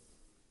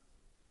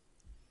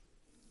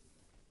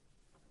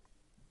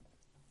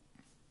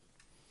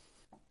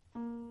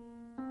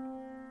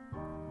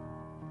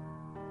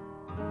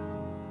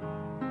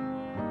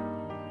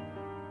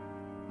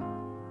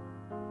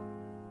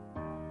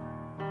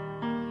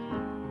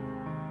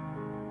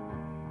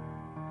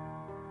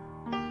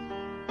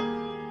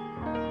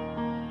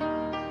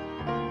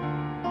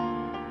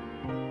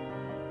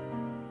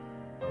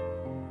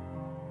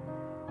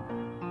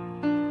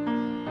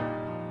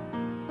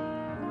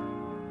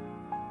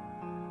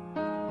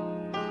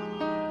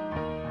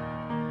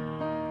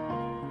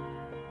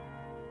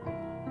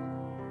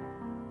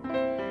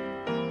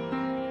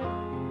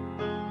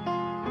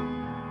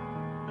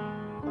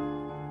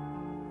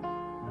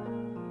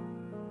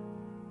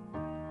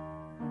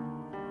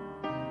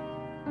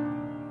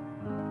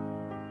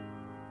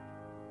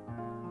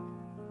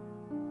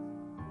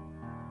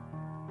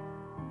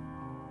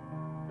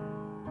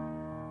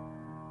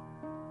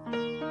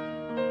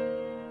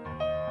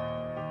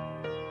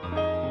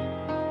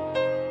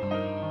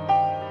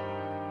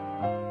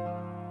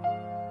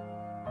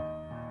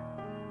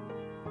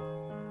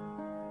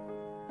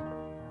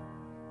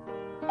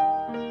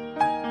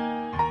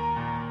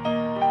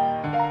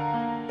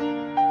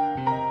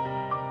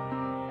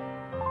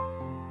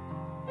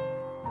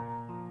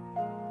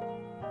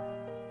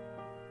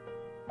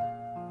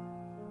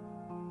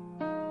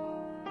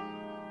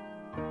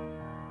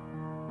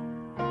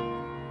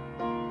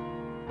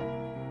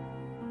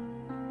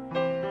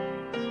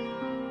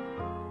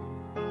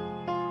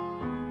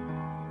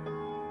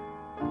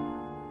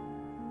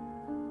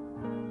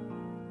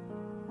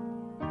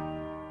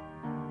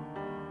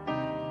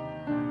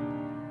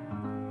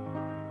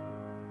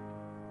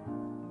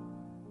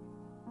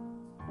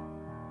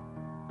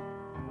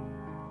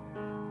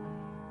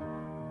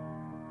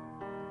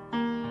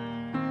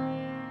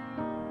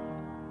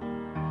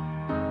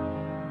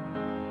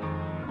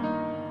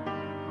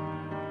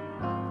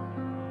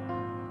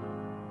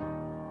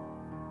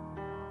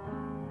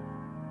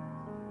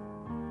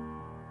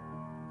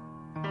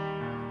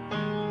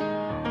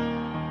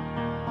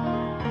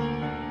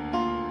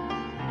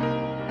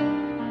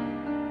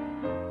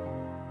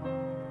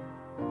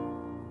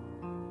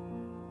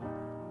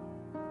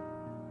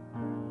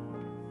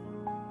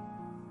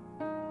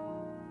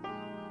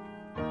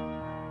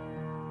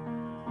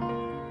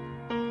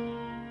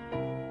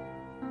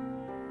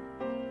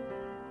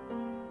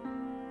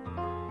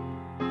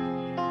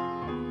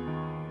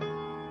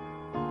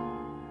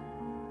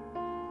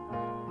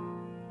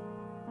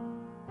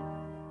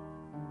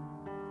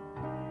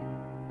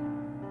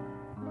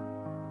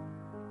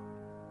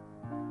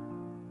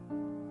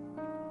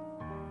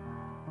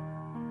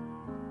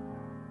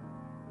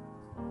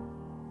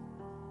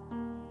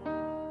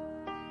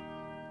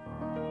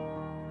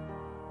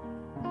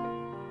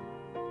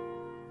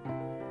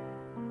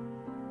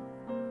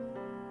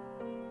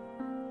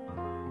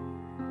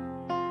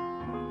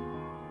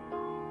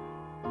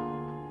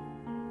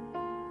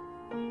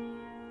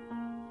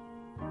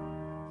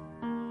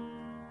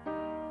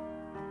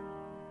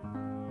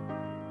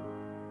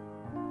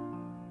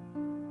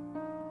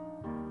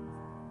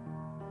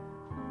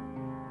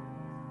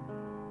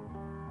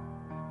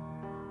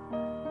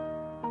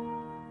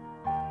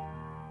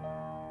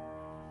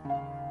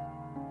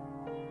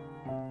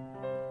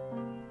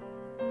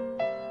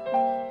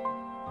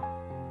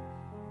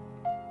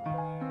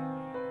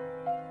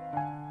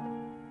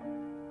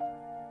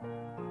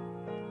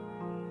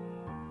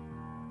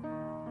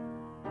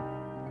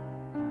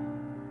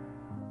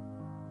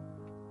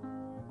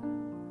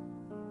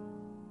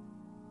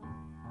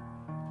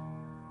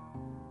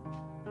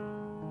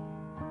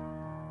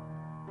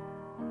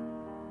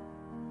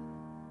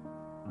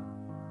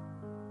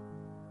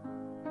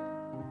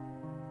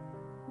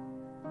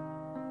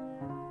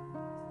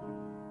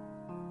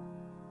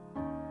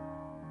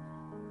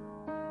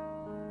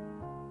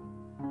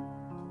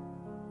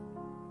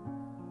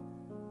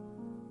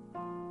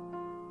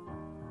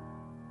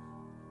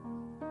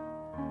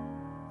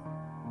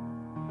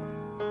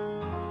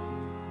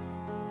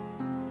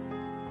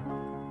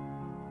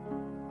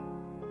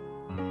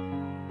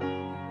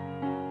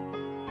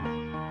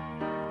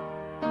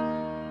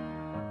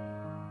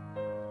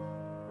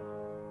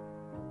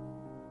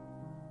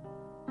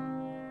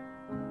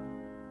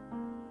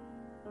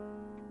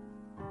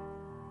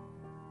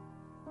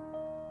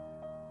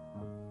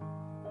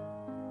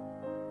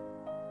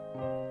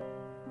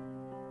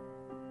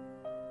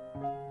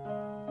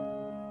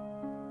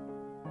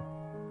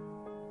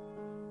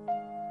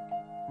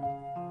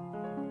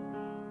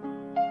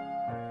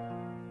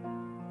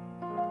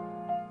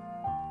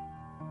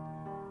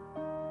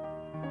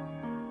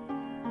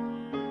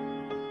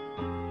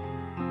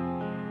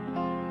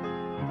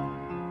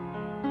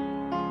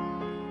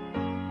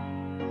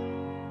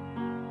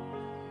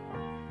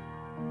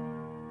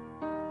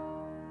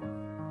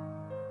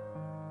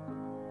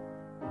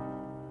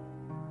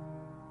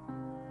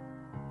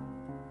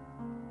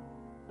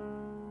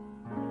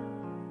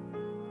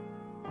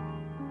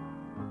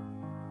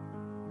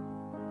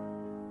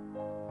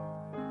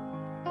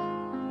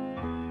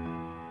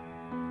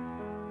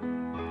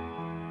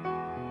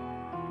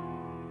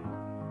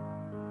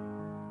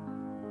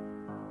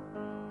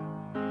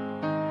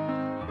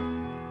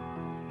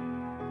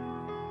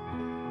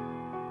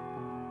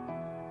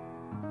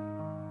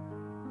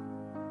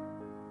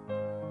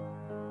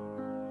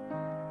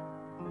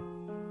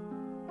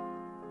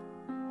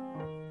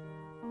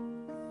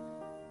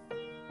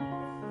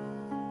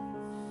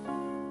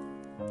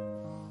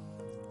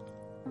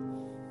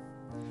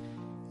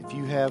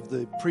 have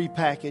the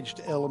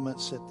prepackaged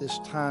elements at this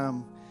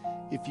time,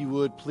 if you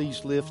would,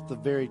 please lift the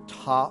very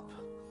top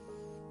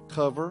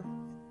cover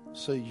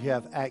so you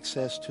have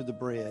access to the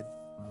bread.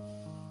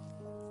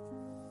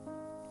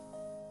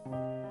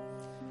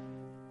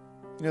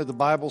 You know, the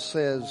Bible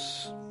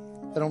says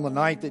that on the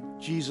night that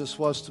Jesus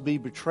was to be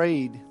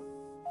betrayed,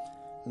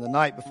 and the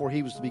night before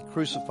he was to be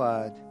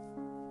crucified,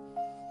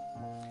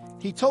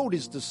 he told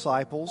his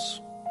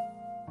disciples,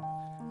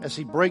 as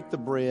he broke the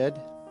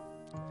bread,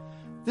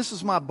 "This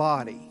is my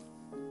body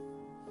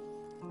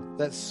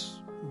that's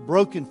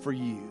broken for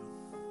you."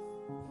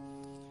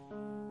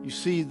 You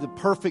see, the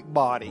perfect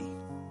body,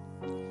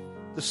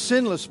 the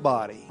sinless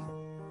body,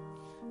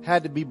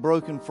 had to be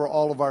broken for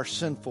all of our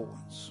sinful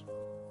ones.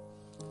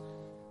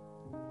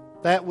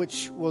 That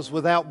which was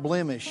without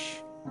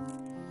blemish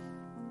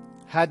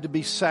had to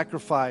be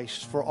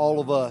sacrificed for all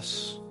of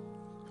us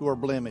who are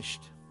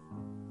blemished.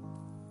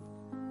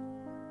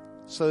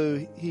 So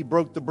he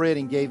broke the bread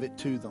and gave it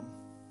to them.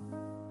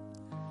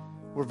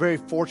 We're very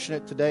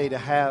fortunate today to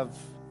have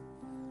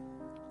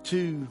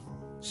two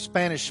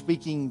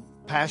Spanish-speaking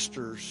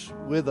pastors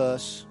with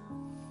us.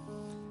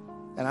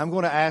 And I'm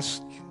going to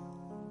ask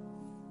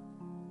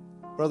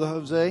Brother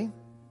Jose,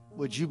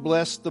 would you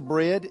bless the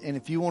bread? And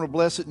if you want to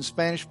bless it in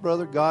Spanish,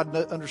 brother, God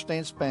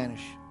understands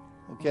Spanish.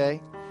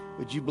 Okay?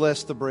 Would you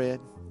bless the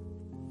bread?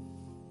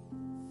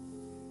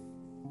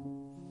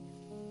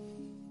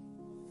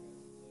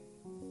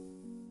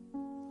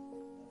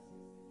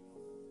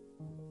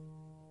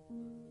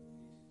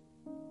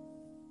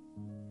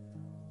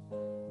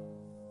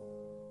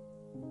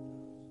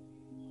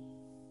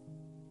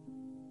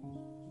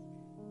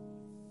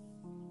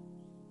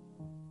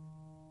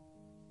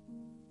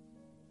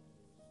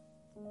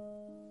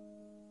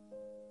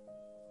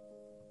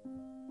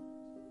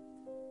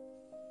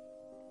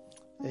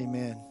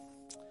 Amen.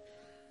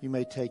 You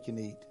may take and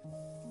eat.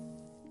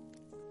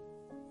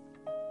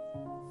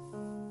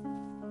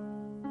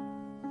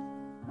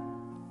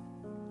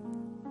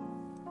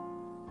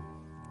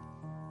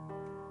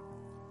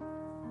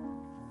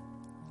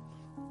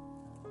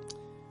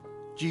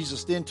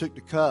 Jesus then took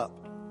the cup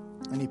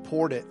and he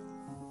poured it.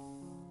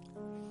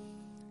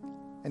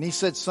 And he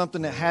said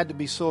something that had to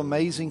be so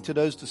amazing to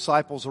those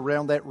disciples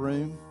around that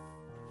room.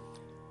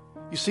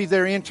 You see,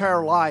 their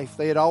entire life,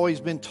 they had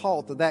always been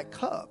taught that that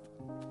cup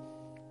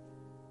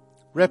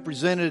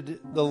represented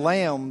the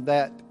lamb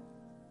that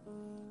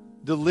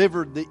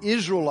delivered the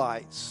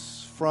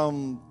Israelites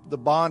from the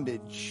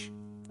bondage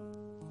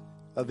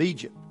of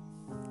Egypt.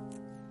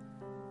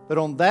 But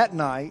on that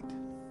night,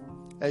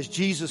 as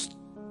Jesus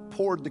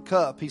poured the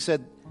cup, he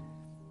said,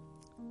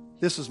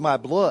 "This is my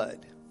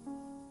blood,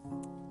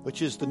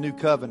 which is the new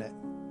covenant."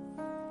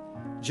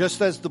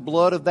 Just as the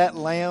blood of that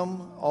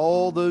lamb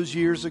all those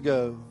years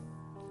ago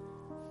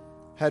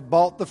had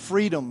bought the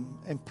freedom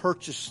and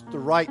purchased the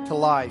right to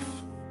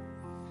life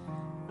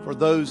for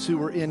those who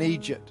were in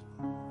Egypt,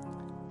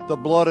 the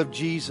blood of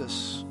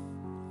Jesus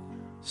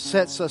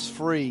sets us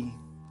free,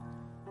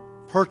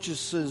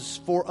 purchases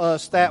for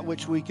us that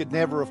which we could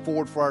never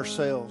afford for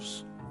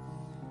ourselves,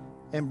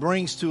 and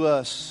brings to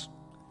us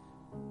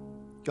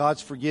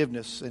God's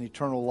forgiveness and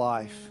eternal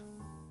life.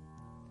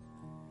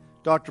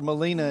 Dr.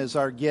 Molina is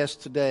our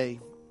guest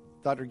today.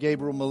 Dr.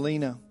 Gabriel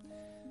Molina.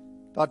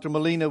 Dr.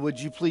 Molina, would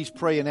you please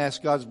pray and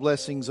ask God's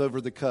blessings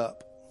over the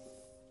cup?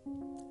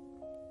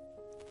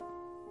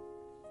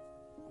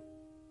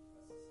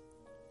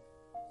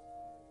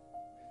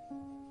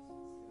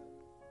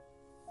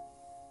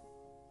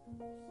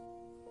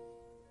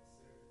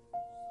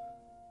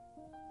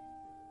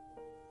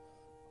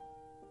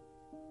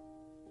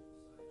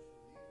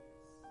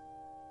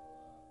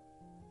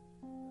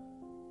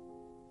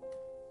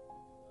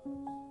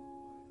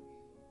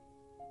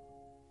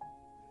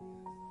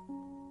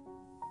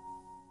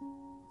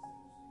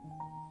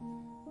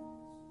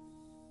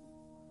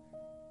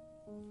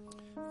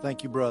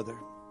 Thank you, brother.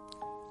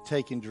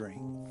 Take and drink.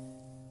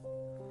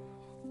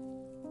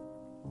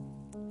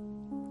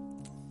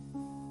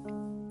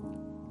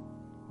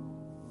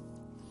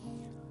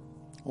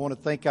 I want to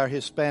thank our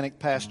Hispanic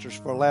pastors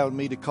for allowing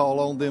me to call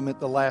on them at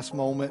the last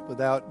moment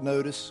without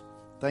notice.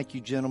 Thank you,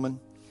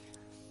 gentlemen.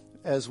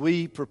 As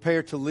we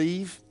prepare to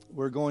leave,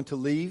 we're going to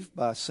leave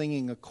by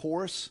singing a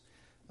chorus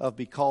of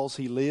 "Because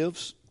He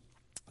Lives."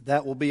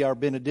 That will be our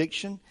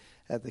benediction.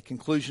 At the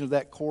conclusion of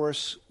that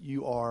chorus,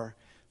 you are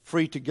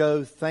free to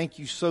go. Thank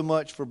you so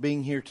much for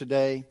being here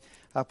today.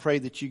 I pray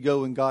that you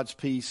go in God's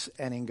peace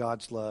and in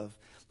God's love.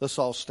 Let's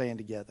all stand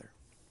together.